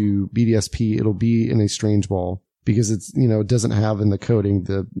into BDSP, it'll be in a Strange Ball. Because it's, it doesn't have in the coding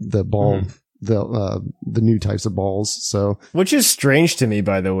the ball, the new types of balls. So, which is strange to me,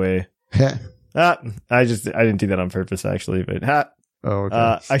 by the way. I didn't do that on purpose, actually, but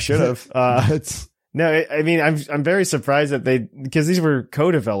okay. I should have. No, I mean, I'm very surprised that because these were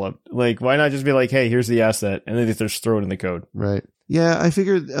co-developed. Like, why not just be like, hey, here's the asset, and then they just throw it in the code. Right. Yeah, I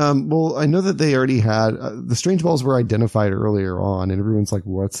figured, well, I know that they already had, the Strange Balls were identified earlier on, and everyone's like,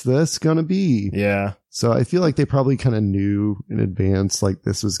 what's this gonna be? Yeah. So I feel like they probably kind of knew in advance, like,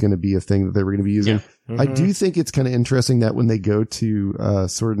 this was gonna be a thing that they were gonna be using. Yeah. Mm-hmm. I do think it's kind of interesting that when they go to,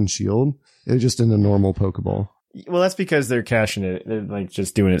 Sword and Shield, they're just in a normal Pokeball. Well, that's because they're caching it. They're, like,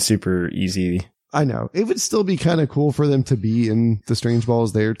 just doing it super easy. I know. It would still be kind of cool for them to be in the Strange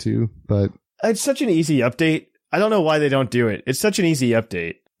Balls there, too, but... It's such an easy update. I don't know why they don't do it. It's such an easy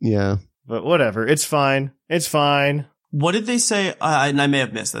update. Yeah. But whatever. It's fine. It's fine. What did they say? And I may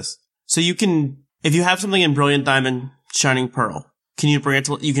have missed this. So you can, if you have something in Brilliant Diamond, Shining Pearl, can you bring it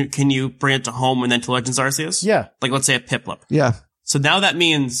to, can you bring it to home and then to Legends Arceus? Yeah. Like, let's say a Piplup. Yeah. So now that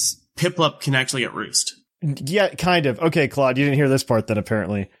means Piplup can actually get Roost. Yeah, kind of. Okay, Claude, you didn't hear this part then,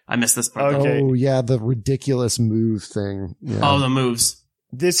 apparently. I missed this part. Okay. Oh, yeah, the ridiculous move thing. Yeah. Oh, the moves.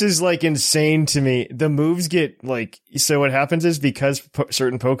 This is, like, insane to me. The moves get, like... So what happens is, because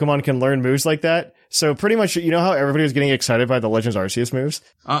certain Pokemon can learn moves like that, so pretty much, you know how everybody was getting excited by the Legends Arceus moves?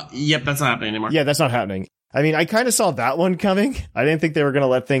 Yep, that's not happening anymore. Yeah, that's not happening. I mean, I kind of saw that one coming. I didn't think they were going to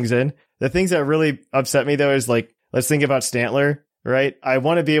let things in. The things that really upset me, though, is, like, let's think about Stantler, right? I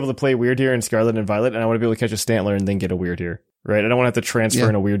want to be able to play Weirdeer in Scarlet and Violet, and I want to be able to catch a Stantler and then get a Weirdeer, right? I don't want to have to transfer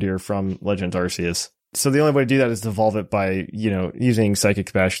in a Weirdeer from Legends Arceus. So the only way to do that is to evolve it by, using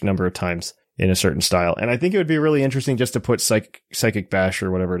Psychic Bash a number of times in a certain style. And I think it would be really interesting just to put Psychic Bash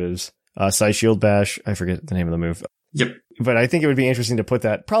or whatever it is. Psy-Shield Bash. I forget the name of the move. Yep. But I think it would be interesting to put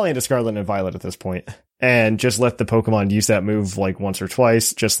that probably into Scarlet and Violet at this point. And just let the Pokemon use that move like once or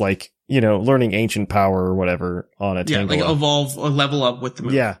twice, just like, learning Ancient Power or whatever on a Tangela. Yeah, like evolve or level up with the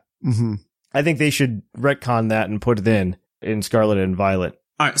move. Yeah. Mm-hmm. I think they should retcon that and put it in Scarlet and Violet.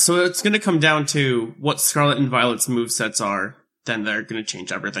 Alright, so it's going to come down to what Scarlet and Violet's movesets are, then they're going to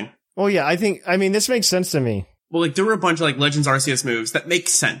change everything. Well, yeah, this makes sense to me. Well, like, there were a bunch of, like, Legends Arceus moves that make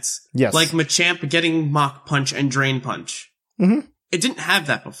sense. Yes. Like Machamp getting Mach Punch and Drain Punch. Mm-hmm. It didn't have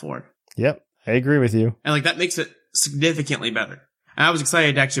that before. Yep, I agree with you. And, like, that makes it significantly better. And I was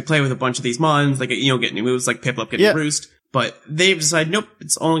excited to actually play with a bunch of these mons, like, get new moves like Piplup getting Roost. But they've decided, nope,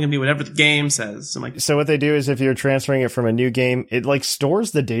 it's only going to be whatever the game says. I'm like, so what they do is if you're transferring it from a new game, it like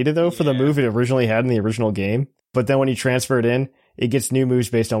stores the data though for the move it originally had in the original game. But then when you transfer it in, it gets new moves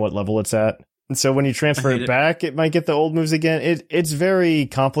based on what level it's at. And so when you transfer it back, it might get the old moves again. It's very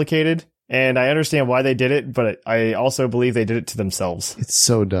complicated. And I understand why they did it, but I also believe they did it to themselves. It's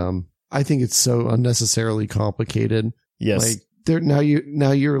so dumb. I think it's so unnecessarily complicated. Yes. Like now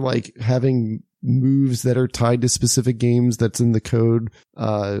you're like having moves that are tied to specific games that's in the code.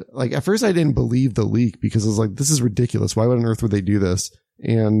 Like at first I didn't believe the leak because I was like, this is ridiculous. Why on earth would they do this?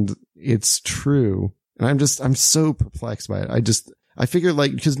 And it's true. And I'm so perplexed by it. I figured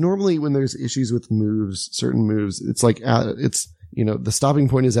like, because normally when there's issues with certain moves, it's like, the stopping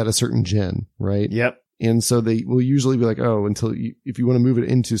point is at a certain gen, right? Yep. And so they will usually be like, oh, if you want to move it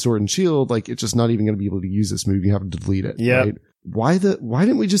into Sword and Shield, like it's just not even going to be able to use this move. You have to delete it. Yeah. Right? Why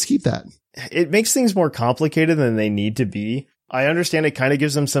didn't we just keep that? It makes things more complicated than they need to be. I understand it kind of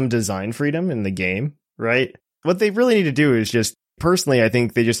gives them some design freedom in the game, right? What they really need to do is just, personally, I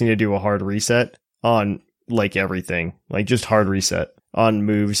think they just need to do a hard reset on like everything, like just hard reset on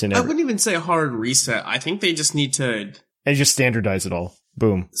moves and I wouldn't even say a hard reset. I think they just need to and just standardize it all.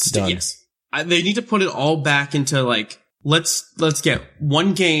 Boom. Done. Yes. They need to put it all back into like, let's get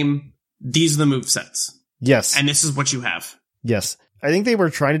one game. These are the movesets. Yes. And this is what you have. Yes. I think they were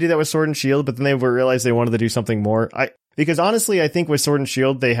trying to do that with Sword and Shield, but then they realized they wanted to do something more. Because honestly, I think with Sword and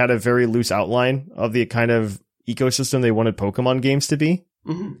Shield, they had a very loose outline of the kind of ecosystem they wanted Pokemon games to be.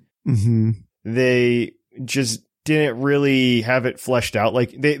 Mm-hmm. Mm-hmm. They just didn't really have it fleshed out.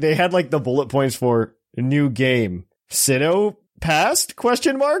 Like they had like the bullet points for new game. Sinnoh past ?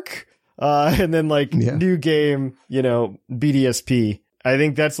 And then like new game, BDSP. I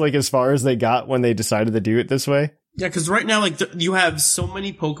think that's like as far as they got when they decided to do it this way. Yeah, because right now, like, you have so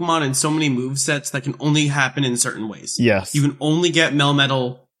many Pokemon and so many movesets that can only happen in certain ways. Yes. You can only get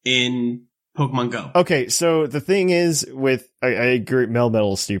Melmetal in Pokemon Go. Okay, so the thing is I agree,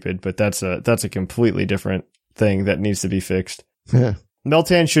 Melmetal is stupid, but that's a completely different thing that needs to be fixed.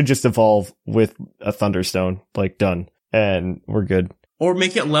 Meltan should just evolve with a Thunderstone, like, done, and we're good. Or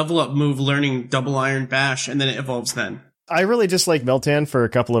make it level up move learning Double Iron Bash, and then it evolves then. I really dislike Meltan for a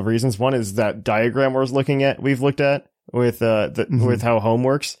couple of reasons. One is that diagram we've looked at with with how home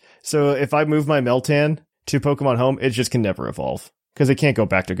works. So if I move my Meltan to Pokemon Home, it just can never evolve because it can't go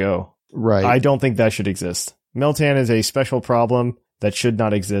back to Go. Right. I don't think that should exist. Meltan is a special problem that should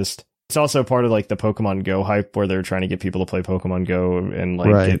not exist. It's also part of like the Pokemon Go hype where they're trying to get people to play Pokemon Go and like,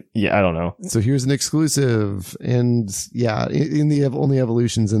 I don't know. So here's an exclusive, and in the only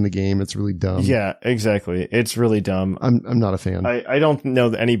evolutions in the game, it's really dumb. Yeah, exactly. It's really dumb. I'm not a fan. I don't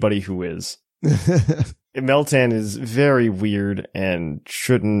know anybody who is. Meltan is very weird and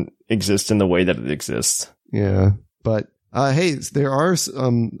shouldn't exist in the way that it exists. Yeah, but hey, there are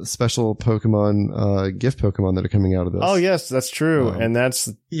special Pokemon, gift Pokemon that are coming out of this. Oh yes, that's true, and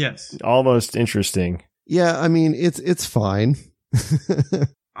that's almost interesting. Yeah, I mean it's fine.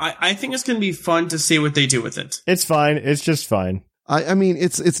 I think it's going to be fun to see what they do with it. It's fine. It's just fine. I mean,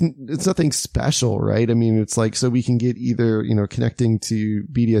 it's nothing special, right? I mean, it's like, so we can get either, connecting to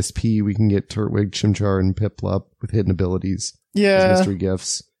BDSP, we can get Turtwig, Chimchar, and Piplup with hidden abilities as mystery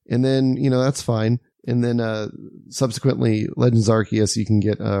gifts. And then, that's fine. And then, subsequently, Legends Arceus, you can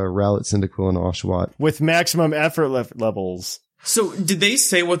get, Rowlet, Cyndaquil, and Oshawott. With maximum effort levels. So, did they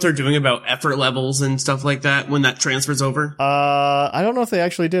say what they're doing about effort levels and stuff like that when that transfers over? I don't know if they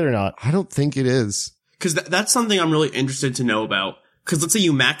actually did or not. I don't think it is. Because that's something I'm really interested to know about. Because let's say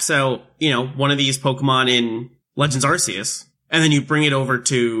you max out, one of these Pokemon in Legends Arceus, and then you bring it over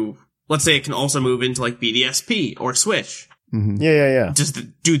to, let's say it can also move into like BDSP or Switch. Mm-hmm. Yeah.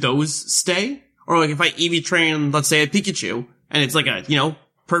 Do those stay? Or like if I EV train, let's say a Pikachu, and it's like a,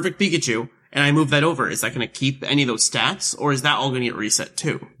 perfect Pikachu, and I move that over, is that going to keep any of those stats? Or is that all going to get reset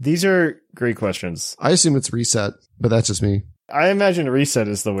too? These are great questions. I assume it's reset, but that's just me. I imagine reset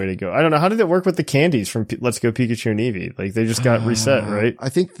is the way to go. I don't know. How did it work with the candies from Let's Go Pikachu and Eevee? Like, they just got reset, right? I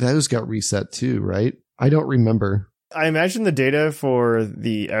think those got reset too, right? I don't remember. I imagine the data for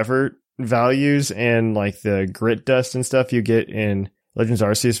the effort values and like the grit dust and stuff you get in Legends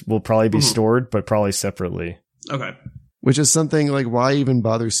Arceus will probably be stored, but probably separately. Okay. Which is something like, why even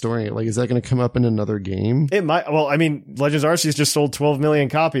bother storing it? Like, is that going to come up in another game? It might. Well, I mean, Legends Arceus just sold 12 million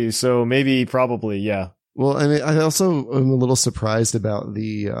copies, so maybe, probably, yeah. Well, I mean, I also am a little surprised about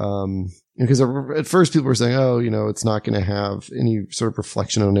the, because at first people were saying, oh, it's not going to have any sort of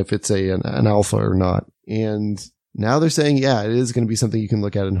reflection on if it's an alpha or not. And now they're saying, yeah, it is going to be something you can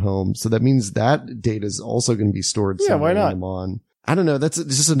look at in home. So that means that data is also going to be stored. Yeah, why not? On. I don't know. That's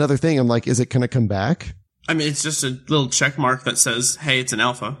just another thing. I'm like, is it going to come back? I mean, it's just a little check mark that says, hey, it's an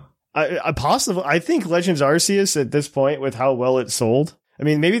alpha. I think Legends Arceus at this point, with how well it sold, I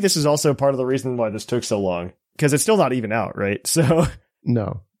mean, maybe this is also part of the reason why this took so long, because it's still not even out, right? So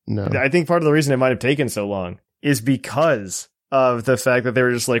no. I think part of the reason it might have taken so long is because of the fact that they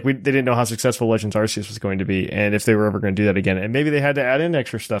were just like, they didn't know how successful Legends Arceus was going to be, and if they were ever going to do that again. And maybe they had to add in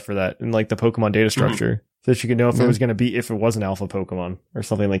extra stuff for that in like the Pokemon data structure, so that you could know if it was going to be, if it was an alpha Pokemon or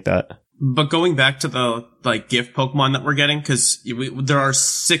something like that. But going back to the like gift Pokemon that we're getting, because there are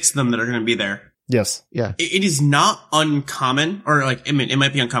 6 of them that are going to be there. Yes. Yeah. It is not uncommon, or like, I mean, it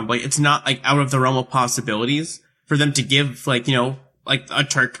might be uncommon, but it's not like out of the realm of possibilities for them to give like, like a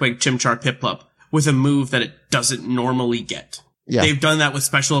Turtwig, Chimchar, Piplup with a move that it doesn't normally get. Yeah. They've done that with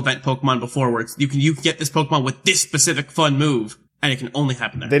special event Pokemon before, where you can get this Pokemon with this specific fun move, and it can only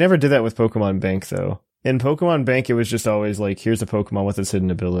happen there. They never did that with Pokemon Bank, though. In Pokemon Bank, it was just always like, here's a Pokemon with its hidden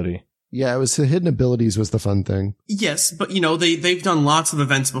ability. Yeah, it was the hidden abilities was the fun thing. Yes, but they've done lots of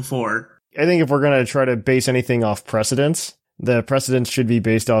events before. I think if we're going to try to base anything off precedence, the precedence should be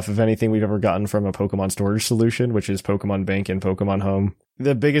based off of anything we've ever gotten from a Pokemon storage solution, which is Pokemon Bank and Pokemon Home.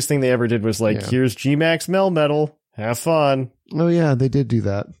 The biggest thing they ever did was like, here's G-Max Melmetal. Have fun. Oh yeah, they did do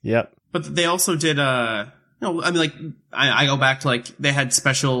that. Yep. But they also did, I mean, like, I go back to like, they had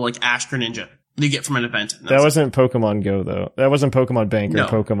special like Ash Greninja you get from an event. That wasn't Pokemon Go though. That wasn't Pokemon Bank or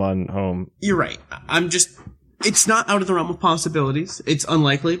Pokemon Home. You're right. It's not out of the realm of possibilities. It's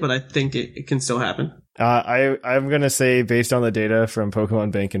unlikely, but I think it can still happen. I'm going to say, based on the data from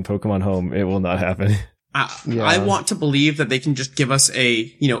Pokemon Bank and Pokemon Home, it will not happen. I want to believe that they can just give us a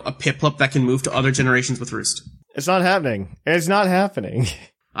Piplup that can move to other generations with Roost. It's not happening. It's not happening.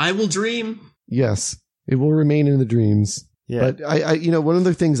 I will dream. Yes, it will remain in the dreams. Yeah. But I one of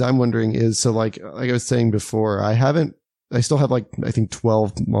the things I'm wondering is, so like I was saying before, I still have like, I think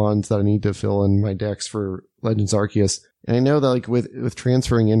 12 mons that I need to fill in my decks for Legends Arceus. And I know that like with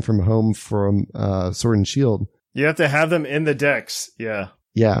transferring in from home from Sword and Shield, you have to have them in the decks. Yeah.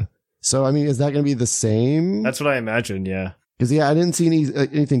 Yeah. So, I mean, is that going to be the same? That's what I imagine. Yeah. Because, I didn't see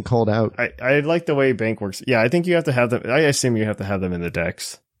anything called out. I like the way Bank works. Yeah, I think you have to have them. I assume you have to have them in the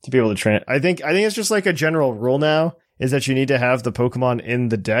decks to be able to I think it's just like a general rule now is that you need to have the Pokemon in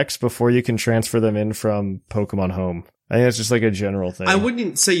the decks before you can transfer them in from Pokemon Home. I think it's just like a general thing. I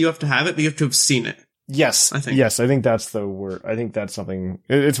wouldn't say you have to have it, but you have to have seen it. Yes. I think that's the word. I think that's something.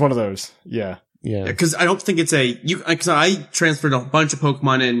 It's one of those. Yeah. Yeah. Because I don't think it's because I transferred a bunch of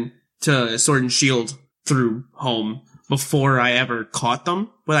Pokemon in to Sword and Shield through Home before I ever caught them,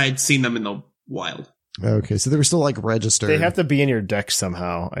 but I had seen them in the wild. Okay, so they were still like registered. They have to be in your deck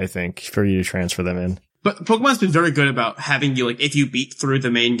somehow, I think, for you to transfer them in. But Pokemon's been very good about having you, like, if you beat through the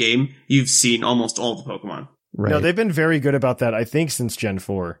main game, you've seen almost all the Pokemon. Right. No, they've been very good about that, I think, since Gen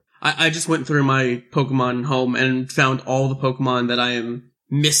 4. I just went through my Pokemon Home and found all the Pokemon that I am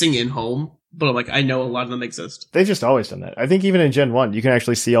missing in Home, but like, I know a lot of them exist. They've just always done that. I think even in Gen 1, you can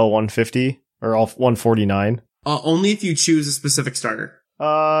actually see all 150 or all 149. Only if you choose a specific starter.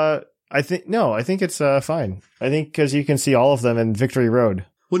 I I think it's fine. I think because you can see all of them in Victory Road.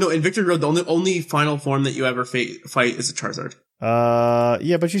 Well, no, in Victory Road, the only final form that you ever fight is a Charizard.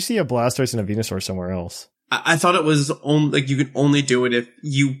 Yeah, but you see a Blastoise and a Venusaur somewhere else. I thought it was only, like, you could only do it if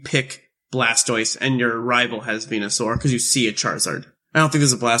you pick Blastoise and your rival has Venusaur, because you see a Charizard. I don't think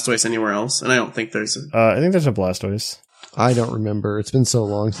there's a Blastoise anywhere else, and I don't think there's a... I think there's a Blastoise. I don't remember. It's been so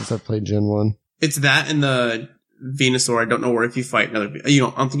long since I've played Gen 1. It's that and the Venusaur. I don't know where if you fight another... I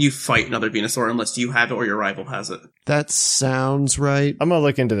don't think you fight another Venusaur unless you have it or your rival has it. That sounds right. I'm gonna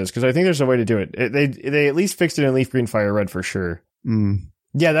look into this, because I think there's a way to do it. They at least fixed it in Leaf Green, Fire Red for sure.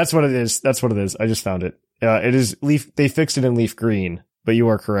 Yeah, that's what it is. That's what it is. I just found it. It is Leaf... They fixed it in Leaf Green, but you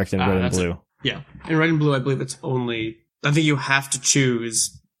are correct in Red and Blue. Yeah. In Red and Blue, I believe it's only... I think you have to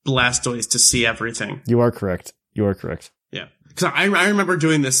choose Blastoise to see everything. You are correct. Yeah. Because I remember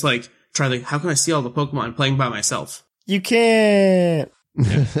doing this, like, how can I see all the Pokemon playing by myself? You can't!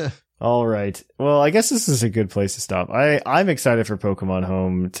 Yeah. All right. Well, I guess this is a good place to stop. I'm excited for Pokemon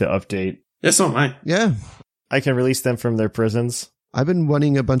Home to update. Yeah, so am I. Yeah. I can release them from their prisons. I've been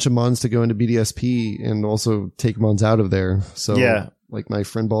wanting a bunch of Mons to go into BDSP and also take Mons out of there. So, yeah. Like my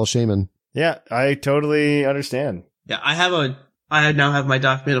friend Ball Shaman. Yeah, I totally understand. Yeah, I now have my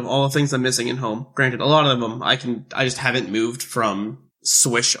document of all the things I'm missing in Home. Granted, a lot of them I just haven't moved from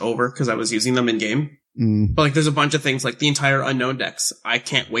Swish over because I was using them in game. But like, there's a bunch of things like the entire Unknown Dex. I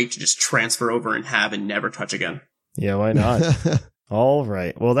can't wait to just transfer over and have and never touch again. Yeah, why not? All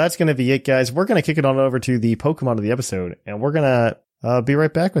right. Well, that's going to be it, guys. We're going to kick it on over to the Pokemon of the episode, and we're going to be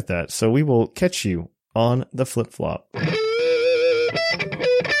right back with that. So we will catch you on the flip-flop.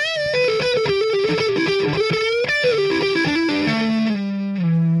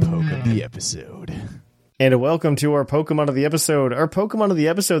 The episode. And welcome to our Pokemon of the episode. Our Pokemon of the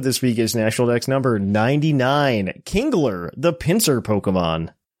episode this week is National Dex number 99, Kingler, the Pinsir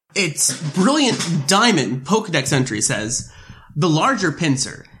Pokemon. Its brilliant diamond Pokedex entry says, the larger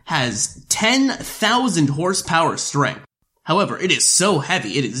Pinsir has 10,000 horsepower strength. However, it is so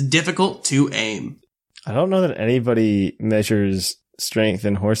heavy it is difficult to aim. I don't know that anybody measures strength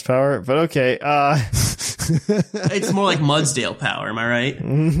and horsepower, but okay. It's more like Mudsdale power, am I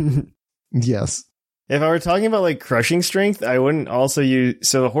right? Yes. If I were talking about like crushing strength, I wouldn't also use...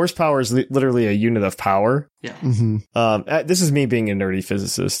 So the horsepower is literally a unit of power. Yeah. This is me being a nerdy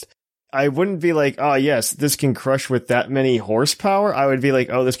physicist. I wouldn't be like, oh yes, this can crush with that many horsepower. I would be like,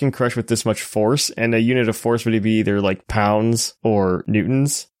 oh, this can crush with this much force. And a unit of force would be either like pounds or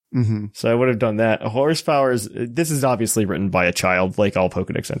newtons. So I would have done that. Horsepower is... This is obviously written by a child, like all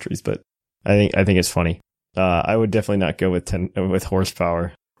Pokedex entries, but I think it's funny. I would definitely not go with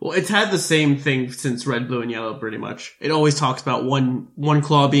horsepower. Well, it's had the same thing since Red, Blue, and Yellow, pretty much. It always talks about one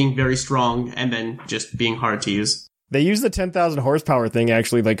claw being very strong and then just being hard to use. They use the 10,000 horsepower thing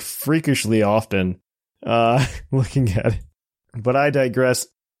actually like freakishly often, looking at it. But I digress.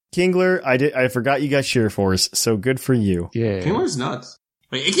 Kingler, I forgot you got Sheer Force, so good for you. Yeah. Kingler's nuts.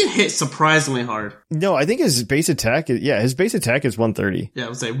 Like, it can hit surprisingly hard. No, I think his base attack is 130. Yeah, I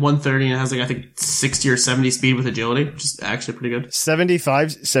would say 130 and it has like, I think 60 or 70 speed with agility, which is actually pretty good.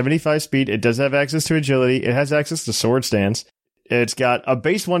 75 speed. It does have access to agility. It has access to sword stance. It's got a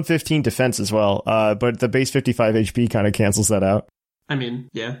base 115 defense as well, but the base 55 HP kind of cancels that out. I mean,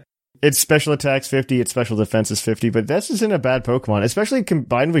 yeah. Its special attack's 50, its special defense is 50, but that's just in a bad Pokemon, especially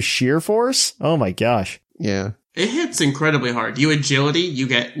combined with Sheer Force. Oh my gosh. Yeah. It hits incredibly hard. You agility, you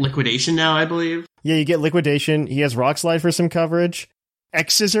get liquidation now, I believe. Yeah, you get liquidation. He has Rock Slide for some coverage.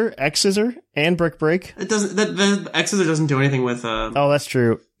 X-Scissor, and Brick Break. It doesn't. The X-Scissor doesn't do anything with. Oh, that's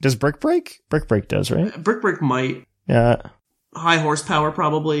true. Does Brick Break? Brick Break does, right? Brick Break might. Yeah. High horsepower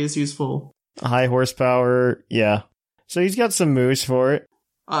probably is useful. High horsepower, yeah. So he's got some moves for it.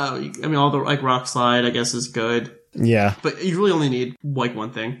 I mean, all the like Rock Slide, I guess, is good. Yeah, but you really only need like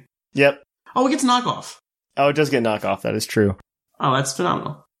one thing. Yep. Oh, it gets knockoff. Oh, it does get knockoff. That is true. Oh, that's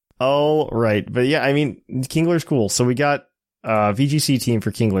phenomenal. All right. But yeah, I mean, Kingler's cool. So we got VGC team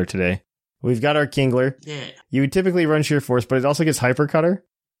for Kingler today. We've got our Kingler. Yeah. You would typically run Sheer Force, but it also gets Hyper Cutter,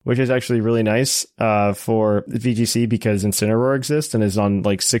 which is actually really nice for VGC because Incineroar exists and is on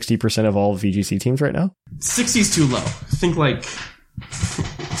like 60% of all VGC teams right now. 60's too low. Think like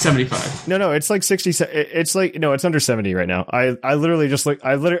 75. No, it's like 60. It's like, no, it's under 70 right now. I literally just looked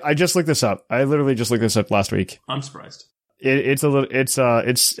this up. I literally just looked this up last week. I'm surprised. It's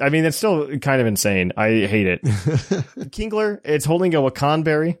I mean, it's still kind of insane. I hate it. Kingler, it's holding a Wakan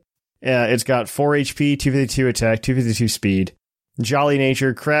Berry. It's got 4 HP, 252 attack, 252 speed. Jolly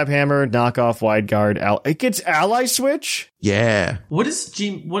Nature, Crab Hammer, Knockoff, Wide Guard. It gets Ally Switch? Yeah. What is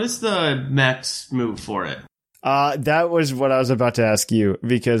the max move for it? That was what I was about to ask you,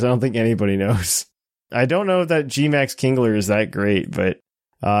 because I don't think anybody knows. I don't know if that G-Max Kingler is that great, but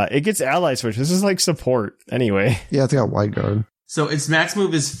it gets ally switch. This is like support anyway. Yeah, it's got wide guard. So its max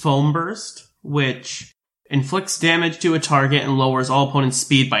move is Foam Burst, which inflicts damage to a target and lowers all opponents'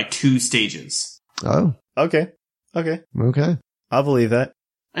 speed by 2 stages. Oh, Okay. okay. I'll believe that.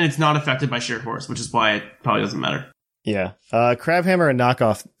 And it's not affected by Sheer Force, which is why it probably doesn't matter. Yeah. Crabhammer and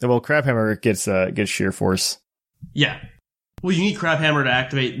knockoff. Well, Crabhammer gets sheer force. Yeah. Well, you need Crabhammer to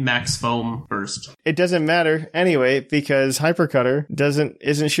activate Max Foam Burst. It doesn't matter anyway, because Hypercutter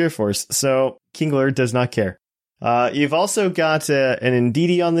isn't sheer force, so Kingler does not care. You've also got an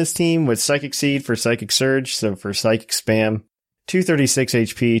Indeedee on this team with Psychic Seed for Psychic Surge, so for Psychic Spam. 236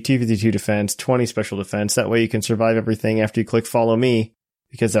 HP, 252 defense, 20 special defense. That way you can survive everything after you click Follow Me,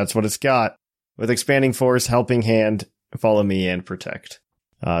 because that's what it's got. With Expanding Force, Helping Hand, Follow Me, and Protect.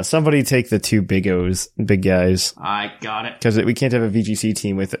 Somebody take the 2 big guys. I got it. Because we can't have a VGC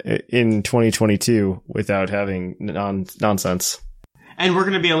team in 2022 without having nonsense. And we're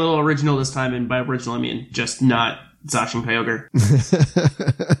going to be a little original this time, and by original I mean just not Zacian Kyogre.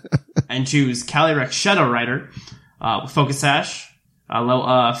 And choose Calyrex Shadow Rider with Focus Sash, 4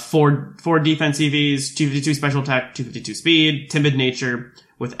 defense EVs, 252 special attack, 252 speed, Timid Nature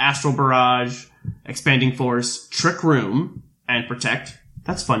with Astral Barrage, Expanding Force, Trick Room, and Protect.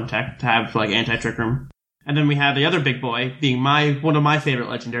 That's fun tech to have for like anti-Trick Room. And then we have the other big boy being one of my favorite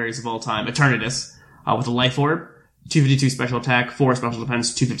legendaries of all time, Eternatus, with a Life Orb, 252 special attack, 4 special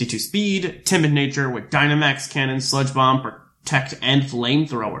defense, 252 speed, Timid Nature with Dynamax Cannon, Sludge Bomb, Protect, and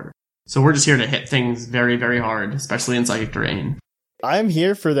Flamethrower. So we're just here to hit things very, very hard, especially in Psychic Terrain. I'm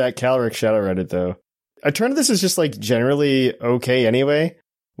here for that Calyrex Shadow Rider, though. Eternatus is just like generally okay anyway,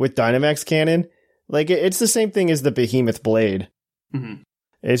 with Dynamax Cannon. Like, it's the same thing as the Behemoth Blade. Mm-hmm.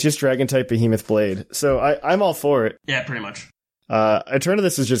 It's just Dragon-type Behemoth Blade. So I'm all for it. Yeah, pretty much.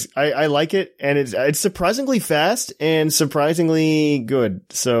 Eternatus is just, I like it, and it's surprisingly fast and surprisingly good.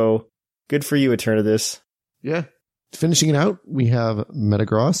 So, good for you, Eternatus. Yeah. Finishing it out, we have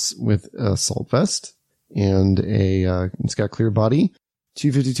Metagross with Assault Vest, and it's got Clear Body,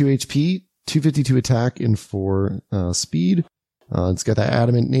 252 HP, 252 attack, and 4 speed. It's got that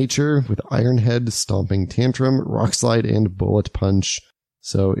Adamant Nature with Iron Head, Stomping Tantrum, Rock Slide, and Bullet Punch.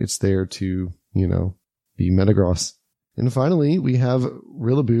 So it's there to, be Metagross. And finally, we have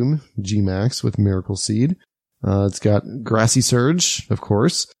Rillaboom G-Max with Miracle Seed. It's got Grassy Surge, of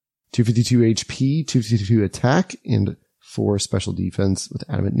course, 252 HP, 252 attack, and 4 special defense with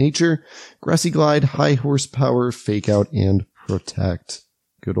Adamant Nature, Grassy Glide, High Horsepower, Fake Out, and Protect.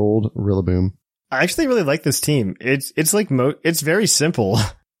 Good old Rillaboom. I actually really like this team. It's like it's very simple.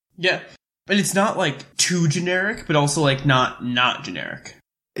 Yeah. But it's not like too generic, but also like not generic.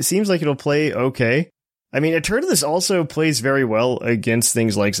 It seems like it'll play okay. I mean, Eternatus also plays very well against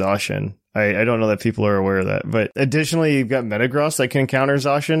things like Zacian. I don't know that people are aware of that. But additionally, you've got Metagross that can counter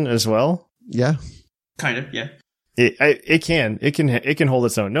Zacian as well. Yeah. Kind of, yeah. It can hold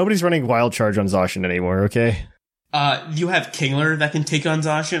its own. Nobody's running Wild Charge on Zacian anymore, okay? You have Kingler that can take on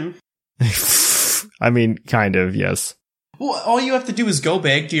Zacian. I mean, kind of, yes. Well, all you have to do is go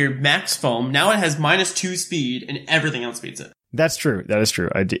back to your max foam. Now it has -2 speed, and everything else beats it. That's true. That is true.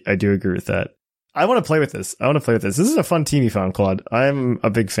 I do agree with that. I want to play with this. This is a fun team you found, Claude. I'm a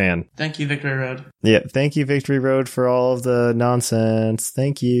big fan. Thank you, Victory Road. Yeah, thank you, Victory Road, for all of the nonsense.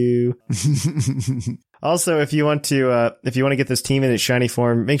 Thank you. Also, if you want to get this team in its shiny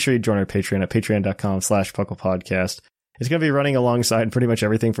form, make sure you join our Patreon at patreon.com/PucklePodcast. It's going to be running alongside pretty much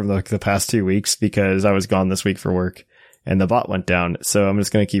everything from the past 2 weeks because I was gone this week for work and the bot went down. So I'm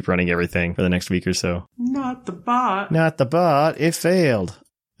just going to keep running everything for the next week or so. Not the bot. Not the bot. It failed.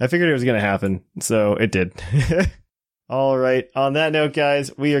 I figured it was going to happen, so it did. All right. On that note,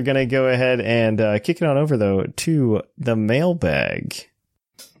 guys, we are going to go ahead and kick it on over, though, to the mailbag.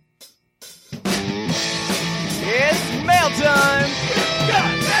 It's mail time!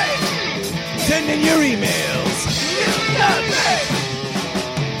 Send in your emails!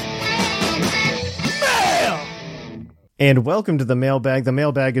 Mail! And welcome to the mailbag. The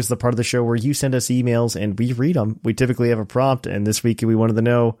mailbag is the part of the show where you send us emails and we read them. We typically have a prompt, and this week we wanted to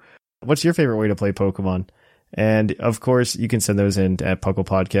know, what's your favorite way to play Pokemon? And, of course, you can send those in at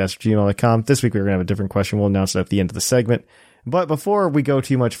pucklepodcast@gmail.com. This week we're going to have a different question. We'll announce it at the end of the segment. But before we go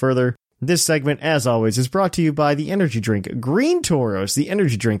too much further, this segment, as always, is brought to you by the energy drink Green Tauros, the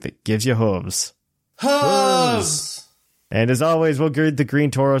energy drink that gives you hooves. Hooves! And as always, we'll give the Green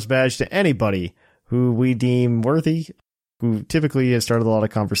Tauros badge to anybody who we deem worthy, who typically has started a lot of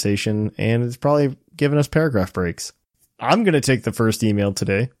conversation and has probably given us paragraph breaks. I'm going to take the first email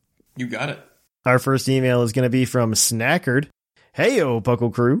today. You got it. Our first email is going to be from Snackard. Heyo,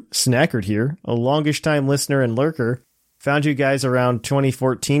 Puckle Crew. Snackard here, a longish time listener and lurker. Found you guys around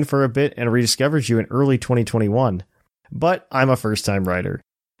 2014 for a bit and rediscovered you in early 2021. But I'm a first-time writer.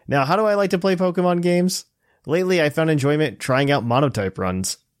 Now, how do I like to play Pokemon games? Lately, I found enjoyment trying out monotype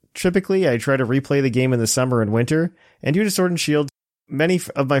runs. Typically, I try to replay the game in the summer and winter, and due to Sword and Shield, many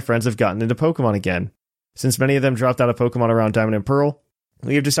of my friends have gotten into Pokemon again. Since many of them dropped out of Pokemon around Diamond and Pearl,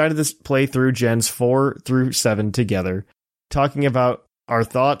 we have decided to play through Gens 4 through 7 together, talking about our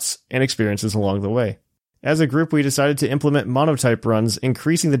thoughts and experiences along the way. As a group, we decided to implement monotype runs,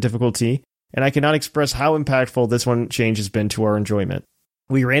 increasing the difficulty, and I cannot express how impactful this one change has been to our enjoyment.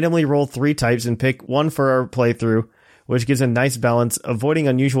 We randomly roll 3 types and pick one for our playthrough, which gives a nice balance, avoiding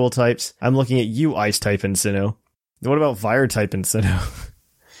unusual types. I'm looking at you, Ice type in Sinnoh. What about Fire type in Sinnoh?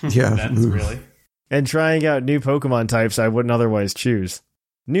 Yeah. That's really. And trying out new Pokemon types I wouldn't otherwise choose.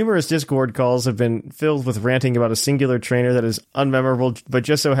 Numerous Discord calls have been filled with ranting about a singular trainer that is unmemorable, but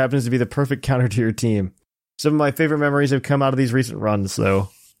just so happens to be the perfect counter to your team. Some of my favorite memories have come out of these recent runs, though.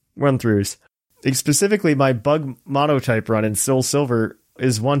 Run-throughs. Specifically, my Bug Monotype run in Soul Silver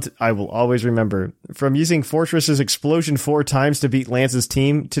is one I will always remember. From using Fortress's Explosion 4 times to beat Lance's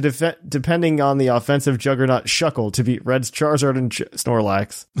team, to depending on the offensive Juggernaut Shuckle to beat Red's Charizard and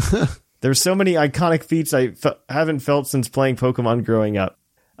Snorlax. There's so many iconic feats I haven't felt since playing Pokemon growing up.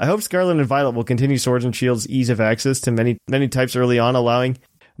 I hope Scarlet and Violet will continue Swords and Shield's ease of access to many types early on, allowing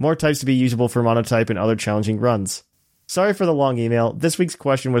more types to be usable for monotype and other challenging runs. Sorry for the long email. This week's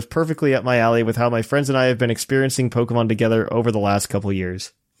question was perfectly up my alley with how my friends and I have been experiencing Pokemon together over the last couple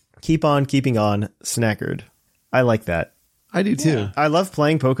years. Keep on keeping on, Snackard. I like that. I do too. I love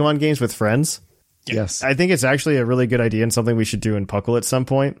playing Pokemon games with friends. Yes. I think it's actually a really good idea and something we should do in Puckle at some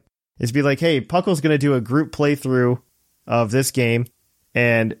point. Is be like, hey, Puckle's going to do a group playthrough of this game,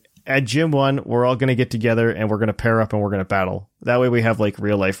 and at Gym 1, we're all going to get together and we're going to pair up and we're going to battle. That way we have like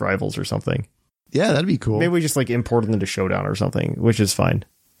real life rivals or something. Yeah, that'd be cool. Maybe we just like import them into Showdown or something, which is fine.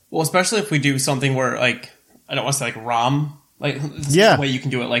 Well, especially if we do something where, like, I don't want to say like ROM. Like, yeah, the way you can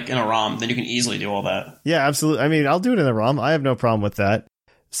do it like in a ROM, then you can easily do all that. Yeah, absolutely. I mean, I'll do it in a ROM. I have no problem with that.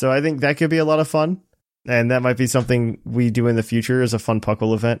 So I think that could be a lot of fun. And that might be something we do in the future as a fun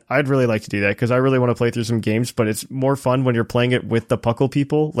Puckle event. I'd really like to do that because I really want to play through some games, but it's more fun when you're playing it with the Puckle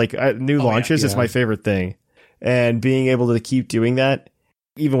people. Like new launches, it's my favorite thing. And being able to keep doing that,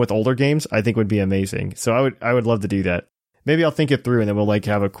 even with older games, I think would be amazing. So I would love to do that. Maybe I'll think it through and then we'll like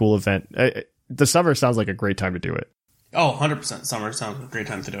have a cool event. The summer sounds like a great time to do it. Oh, 100%. Summer sounds like a great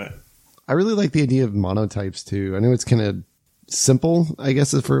time to do it. I really like the idea of monotypes too. I know it's kind of simple, I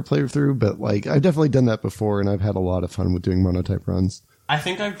guess, for a playthrough, but like I've definitely done that before and I've had a lot of fun with doing monotype runs. I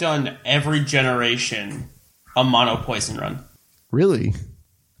think I've done every generation a mono poison run. Really?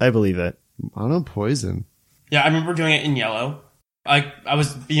 I believe it. Mono poison. Yeah, I remember doing it in yellow. I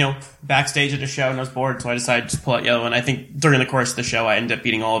was, backstage at a show and I was bored, so I decided to pull out yellow, and I think during the course of the show I ended up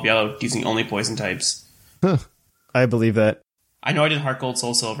beating all of yellow using only poison types. Huh. I believe that. I know I did Heart Gold,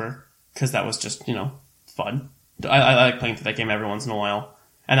 Soul Silver, because that was just, fun. I like playing through that game every once in a while.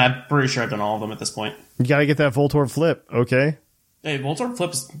 And I'm pretty sure I've done all of them at this point. You gotta get that Voltorb Flip, okay? Hey, Voltorb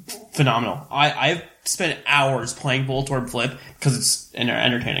Flip is phenomenal. I've spent hours playing Voltorb Flip because it's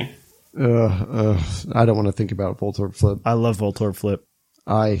entertaining. I don't want to think about Voltorb Flip. I love Voltorb Flip.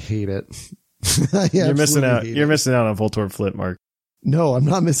 I hate it. You're missing out. You're missing out on Voltorb Flip, Mark. No, I'm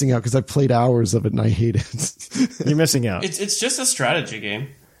not missing out because I played hours of it and I hate it. You're missing out. It's just a strategy game.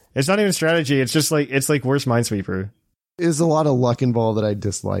 It's not even strategy. It's just like worse Minesweeper. There's a lot of luck involved that I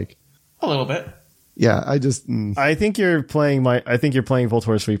dislike. A little bit. Yeah, I just. I think you're playing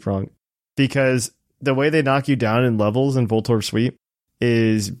Voltorb Sweep wrong, because the way they knock you down in levels in Voltorb Sweep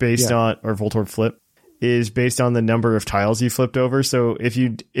is based on, or Voltorb Flip is based on the number of tiles you flipped over. So if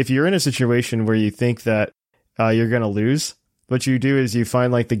you're in a situation where you think that you're gonna lose, what you do is you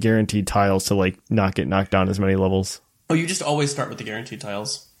find like the guaranteed tiles to like not get knocked down as many levels. Oh, you just always start with the guaranteed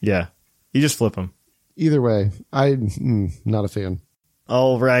tiles. Yeah, you just flip them. Either way, I'm not a fan.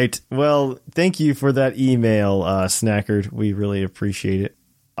 All right. Well, thank you for that email, Snackard. We really appreciate it.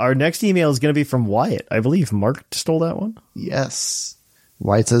 Our next email is going to be from Wyatt. I believe Mark stole that one. Yes.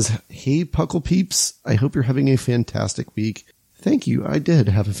 Wyatt says, "Hey, Puckle peeps. I hope you're having a fantastic week." Thank you. I did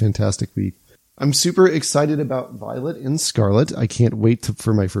have a fantastic week. I'm super excited about Violet and Scarlet. I can't wait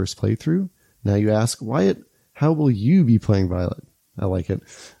for my first playthrough. Now you ask, Wyatt, how will you be playing Violet? I like it.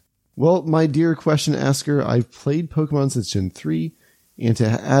 Well, my dear question asker, I've played Pokemon since Gen 3, and to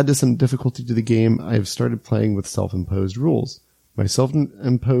add to some difficulty to the game, I've started playing with self-imposed rules. My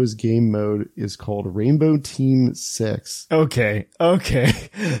self-imposed game mode is called Rainbow Team 6. Okay.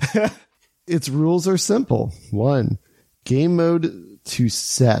 Its rules are simple. 1, game mode to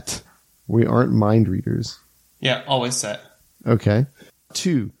set. We aren't mind readers. Yeah, always set. Okay.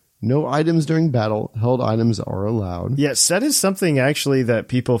 2, no items during battle. Held items are allowed. Yeah, set is something actually that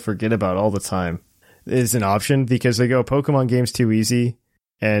people forget about all the time. Is an option because they go Pokemon game's too easy,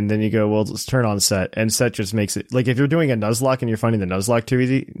 and then you go, well, let's turn on set, and set just makes it like if you're doing a Nuzlocke and you're finding the Nuzlocke too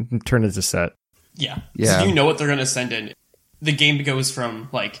easy, turn it to set. Yeah. Yeah. So you know what they're going to send in. The game goes from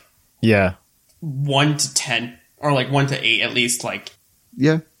like Yeah, 1 to 10 or like 1 to 8 at least. Like,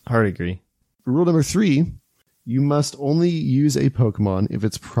 Yeah. hard agree. Rule number 3, you must only use a Pokemon if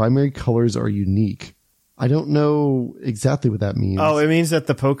its primary colors are unique. I don't know exactly what that means. Oh, it means that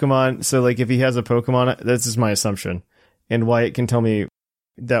the Pokemon. So, like, if he has a Pokemon, this is my assumption, and Wyatt can tell me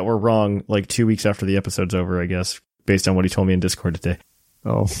that we're wrong. Like 2 weeks after the episode's over, I guess, based on what he told me in Discord today.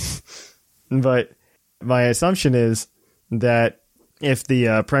 Oh. But my assumption is that if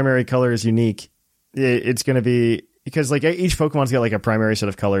the primary color is unique, it's going to be because like each Pokemon's got like a primary set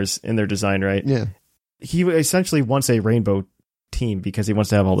of colors in their design, right? Yeah. He essentially wants a rainbow team because he wants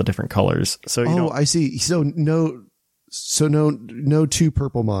to have all the different colors. So you I see. So no 2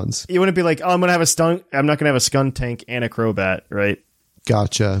 purple mons. you wouldn't be like, oh, I'm not going to have a Skuntank and a Crobat, right?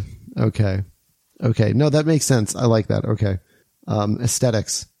 Gotcha. Okay. No, that makes sense. I like that. Okay.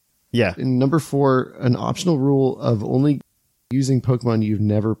 Aesthetics. Yeah. And number 4, an optional rule of only using Pokemon you've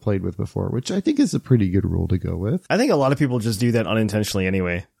never played with before, which I think is a pretty good rule to go with. I think a lot of people just do that unintentionally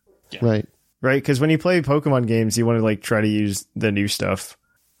anyway, Right. right? Because when you play Pokemon games, you want to like try to use the new stuff.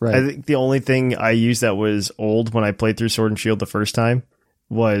 Right. I think the only thing I used that was old when I played through Sword and Shield the first time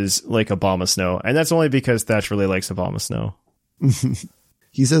was like Abomasnow. And that's only because Thatch really likes Abomasnow.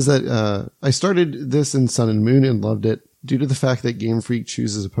 He says that I started this in Sun and Moon and loved it. Due to the fact that Game Freak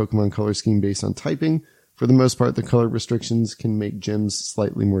chooses a Pokemon color scheme based on typing, for the most part, the color restrictions can make gyms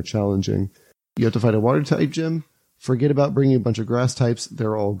slightly more challenging. You have to fight a water type gym. Forget about bringing a bunch of grass types.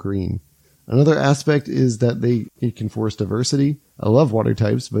 They're all green. Another aspect is that it can force diversity. I love water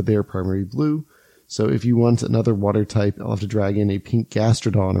types, but they are primarily blue. So if you want another water type, I'll have to drag in a pink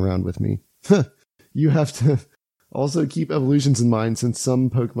Gastrodon around with me. You have to also keep evolutions in mind since some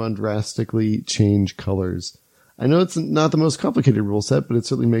Pokemon drastically change colors. I know it's not the most complicated rule set, but it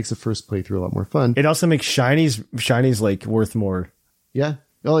certainly makes the first playthrough a lot more fun. It also makes shinies like worth more. Yeah.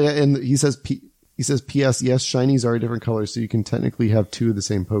 Oh yeah, and he says P.S. Yes, shinies are a different color, so you can technically have 2 of the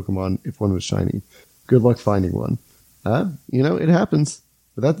same Pokemon if one was shiny. Good luck finding one. It happens.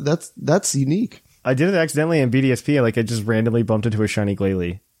 But that's unique. I did it accidentally in BDSP. Like I just randomly bumped into a shiny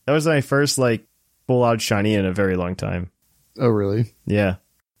Glalie. That was my first like full out shiny in a very long time. Oh really? Yeah.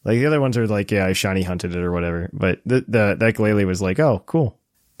 Like the other ones are like, yeah, I shiny hunted it or whatever. But that Glalie was like, oh, cool.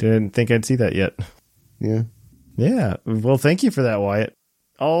 Didn't think I'd see that yet. Yeah. Yeah. Well, thank you for that, Wyatt.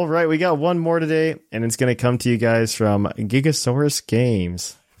 All right, we got one more today, and it's going to come to you guys from Gigasaurus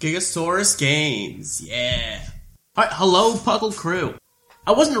Games. Gigasaurus Games, yeah. Alright, hello, Puckle Crew.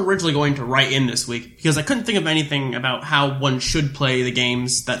 I wasn't originally going to write in this week because I couldn't think of anything about how one should play the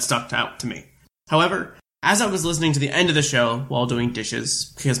games that stuck out to me. However, as I was listening to the end of the show while doing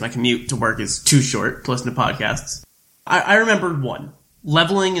dishes, because my commute to work is too short to listen to podcasts, I remembered one,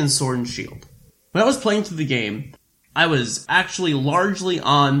 leveling in Sword and Shield. When I was playing through the game, I was actually largely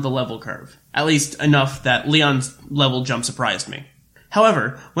on the level curve, at least enough that Leon's level jump surprised me.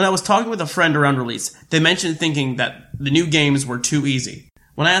 However, when I was talking with a friend around release, they mentioned thinking that the new games were too easy.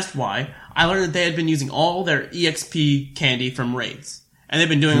 When I asked why, I learned that they had been using all their EXP candy from raids, and they've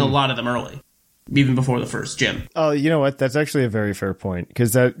been doing a lot of them early, even before the first gym. Oh, you know what? That's actually a very fair point,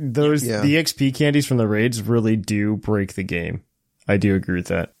 because the XP candies from the raids really do break the game. I do agree with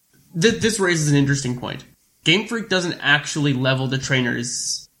that. This raises an interesting point. Game Freak doesn't actually level the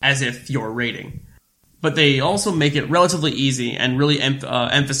trainers as if you're raiding, but they also make it relatively easy and really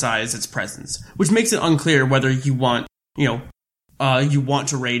emphasize its presence, which makes it unclear whether you want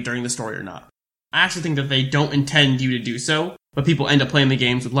to raid during the story or not. I actually think that they don't intend you to do so, but people end up playing the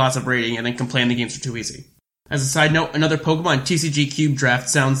games with lots of raiding and then complain the games are too easy. As a side note, another Pokemon TCG Cube draft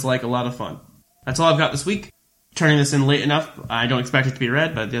sounds like a lot of fun. That's all I've got this week. Turning this in late enough, I don't expect it to be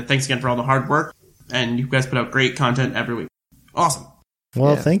read, but thanks again for all the hard work, and you guys put out great content every week. Awesome.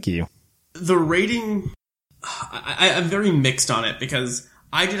 Well, thank you. The raiding, I'm very mixed on it, because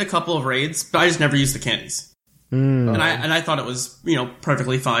I did a couple of raids, but I just never used the candies. And I thought it was,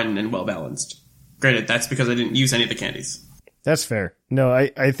 perfectly fine and well balanced. Granted, that's because I didn't use any of the candies. That's fair. No,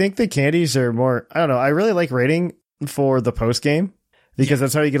 I think the candies are more, I don't know, I really like raiding for the post game, because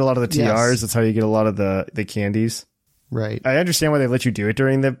that's how you get a lot of the TRs, Yes. that's how you get a lot of the candies. Right. I understand why they let you do it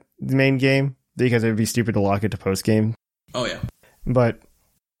during the main game, because it would be stupid to lock it to post game. Oh, yeah. But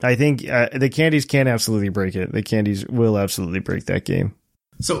I think the candies can absolutely break it. The candies will absolutely break that game.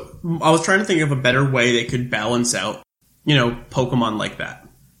 So I was trying to think of a better way they could balance out, Pokemon like that.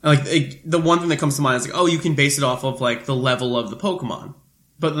 Like the one thing that comes to mind is like, oh, you can base it off of like the level of the Pokemon.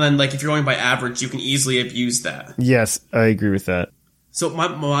 But then like if you're going by average, you can easily abuse that. Yes, I agree with that. So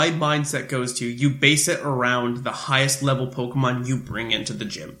my mindset goes to you base it around the highest level Pokemon you bring into the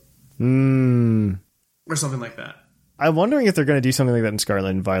gym. Or something like that. I'm wondering if they're going to do something like that in Scarlet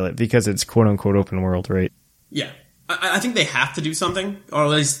and Violet because it's quote unquote open world, right? Yeah. I think they have to do something, or at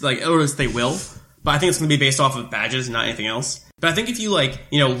least they will. But I think it's going to be based off of badges, not anything else. But I think if you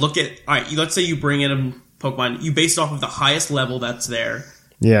look at, all right, let's say you bring in a Pokemon, you base it off of the highest level that's there.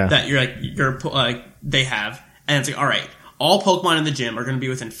 Yeah. That they have, and it's like, all right, all Pokemon in the gym are going to be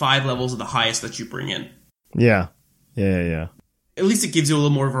within 5 levels of the highest that you bring in. Yeah. At least it gives you a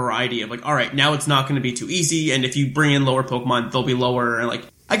little more variety of like, all right, now it's not going to be too easy, and if you bring in lower Pokemon, they'll be lower, and like,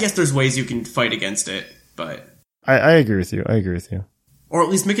 I guess there's ways you can fight against it, but... I agree with you. Or at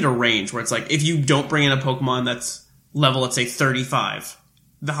least make it a range where it's like, if you don't bring in a Pokemon that's level, let's say 35,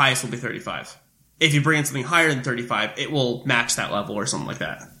 the highest will be 35. If you bring in something higher than 35, it will match that level or something like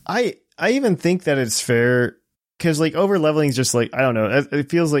that. I even think that it's fair, because like over leveling is just like, I don't know,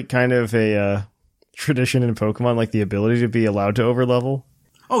 it feels like kind of a tradition in Pokemon, like the ability to be allowed to over level.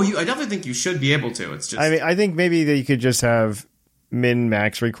 Oh, I definitely think you should be able to. It's just, I mean, I think maybe that you could just have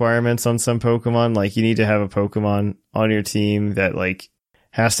min-max requirements on some Pokemon. Like you need to have a Pokemon on your team that like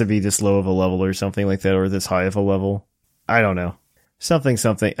has to be this low of a level or something like that, or this high of a level. I don't know. Something.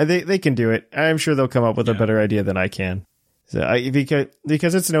 They can do it. I'm sure they'll come up with a better idea than I can. So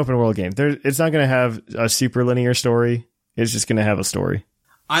because it's an open world game. It's not going to have a super linear story. It's just going to have a story.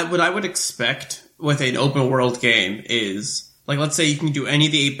 What I would expect with an open world game is, like, let's say you can do any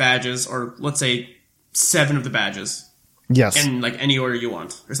of the 8 badges, or let's say 7 of the badges. Yes. In like any order you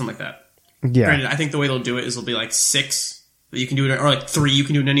want, or something like that. Yeah. Granted, I think the way they'll do it is it'll be like 6 that you can do it, or like 3 you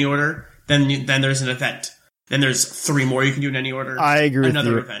can do in any order. Then there's an event. Then there's 3 more you can do in any order. I agree with you.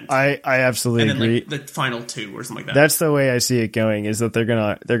 Another event. I absolutely and then, agree. Like, the final 2 or something like that. That's the way I see it going. Is that they're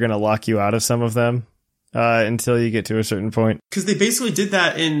gonna lock you out of some of them until you get to a certain point. Because they basically did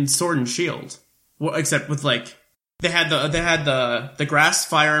that in Sword and Shield, well, except with like they had the grass,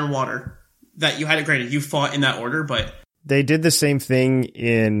 fire, and water that you had it. Granted, you fought in that order, but they did the same thing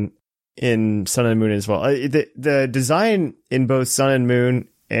in Sun and Moon as well. The design in both Sun and Moon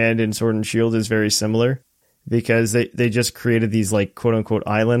and in Sword and Shield is very similar, because they just created these like quote unquote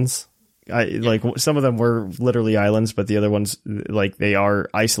islands. Like some of them were literally islands, but the other ones, like, they are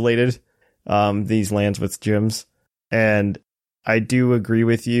isolated. These lands with gyms, and I do agree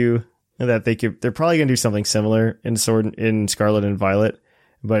with you that they're probably gonna do something similar in Scarlet and Violet,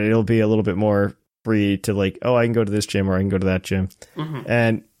 but it'll be a little bit more free to like, oh, I can go to this gym or I can go to that gym. Mm-hmm.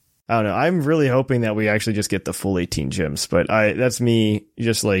 And I don't know, I'm really hoping that we actually just get the full 18 gyms, but that's me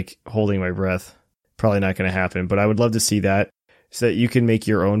just like holding my breath. Probably not going to happen, but I would love to see that, so that you can make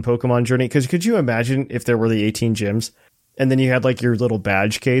your own Pokemon journey. Because could you imagine if there were the 18 gyms and then you had like your little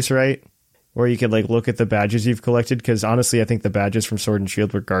badge case, right? Where you could like look at the badges you've collected? Because honestly, I think the badges from Sword and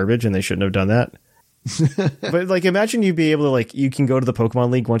Shield were garbage and they shouldn't have done that. But like, imagine you'd be able to like, you can go to the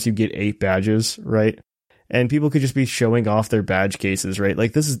Pokemon League once you get 8 badges, right? And people could just be showing off their badge cases, right?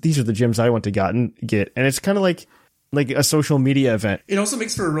 Like, these are the gyms I want to get. And it's kind of like a social media event. It also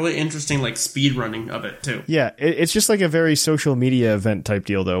makes for a really interesting like speed running of it too. Yeah, it's just like a very social media event type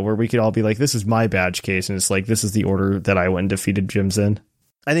deal though, where we could all be like, this is my badge case, and it's like, this is the order that I went and defeated gyms in.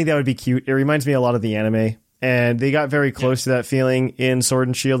 I think that would be cute. It reminds me a lot of the anime, and they got very close to that feeling in Sword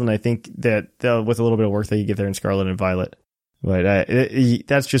and Shield, and I think that with a little bit of work they could get there in Scarlet and Violet. But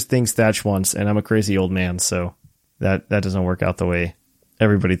that's just things Thatch wants, and I'm a crazy old man, so that doesn't work out the way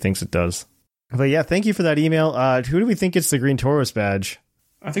everybody thinks it does. But yeah, thank you for that email. Who do we think gets the Green Tauros badge?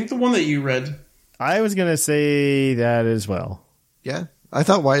 I think the one that you read. I was going to say that as well. Yeah, I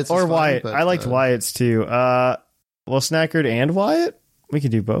thought Wyatt's was fine, Wyatt. but, I liked Wyatt's too. Well, Snackard and Wyatt? We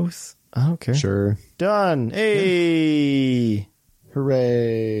could do both. I don't care. Sure. Done. Hey! Yeah.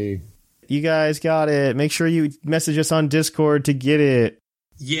 Hooray. You guys got it. Make sure you message us on Discord to get it.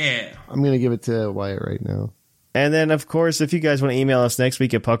 Yeah. I'm going to give it to Wyatt right now. And then, of course, if you guys want to email us next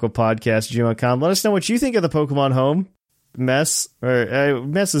week at pucklepodcast@gmail.com, let us know what you think of the Pokemon Home mess. Or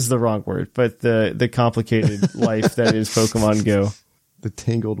mess is the wrong word, but the complicated life that is Pokemon Go. The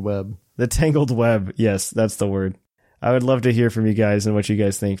tangled web. The tangled web. Yes, that's the word. I would love to hear from you guys and what you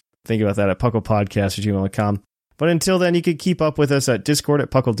guys think about that at pucklepodcast@gmail.com. But until then, you could keep up with us at Discord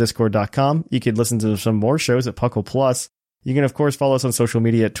at pucklediscord.com. You could listen to some more shows at Puckle Plus. You can, of course, follow us on social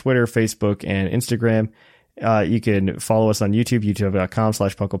media at Twitter, Facebook, and Instagram. You can follow us on YouTube,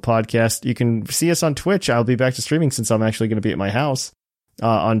 youtube.com/PucklePodcast. You can see us on Twitch. I'll be back to streaming since I'm actually going to be at my house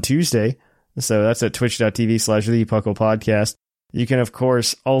on Tuesday. So that's at twitch.tv/ThePucklePodcast. You can, of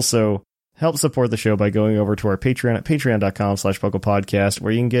course, also help support the show by going over to our Patreon at patreon.com/PucklePodcast,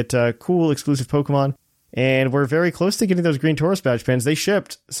 where you can get cool exclusive Pokemon. And we're very close to getting those Green Tauros badge pins. They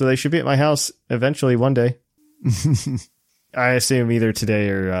shipped, so they should be at my house eventually one day. I assume either today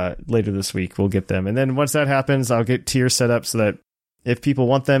or later this week we'll get them. And then once that happens, I'll get tiers set up so that if people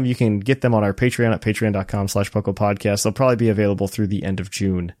want them, you can get them on our Patreon at patreon.com/PucklePodcast. They'll probably be available through the end of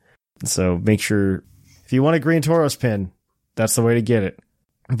June. So make sure, if you want a Green Tauros pin, that's the way to get it.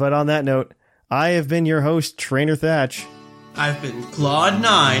 But on that note, I have been your host, Trainer Thatch. I've been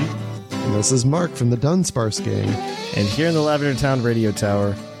Claude9. And this is Mark from the Dunsparce Gang. And here in the Lavender Town Radio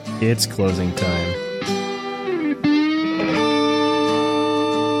Tower, it's closing time.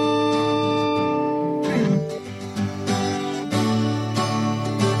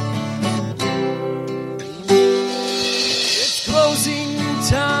 It's closing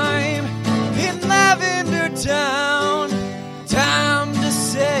time in Lavender Town. Time to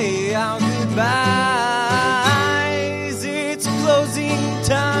say our goodbyes. It's closing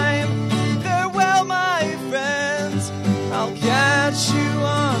time. Farewell, my friends. I'll catch you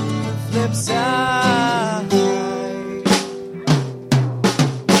on the flip side.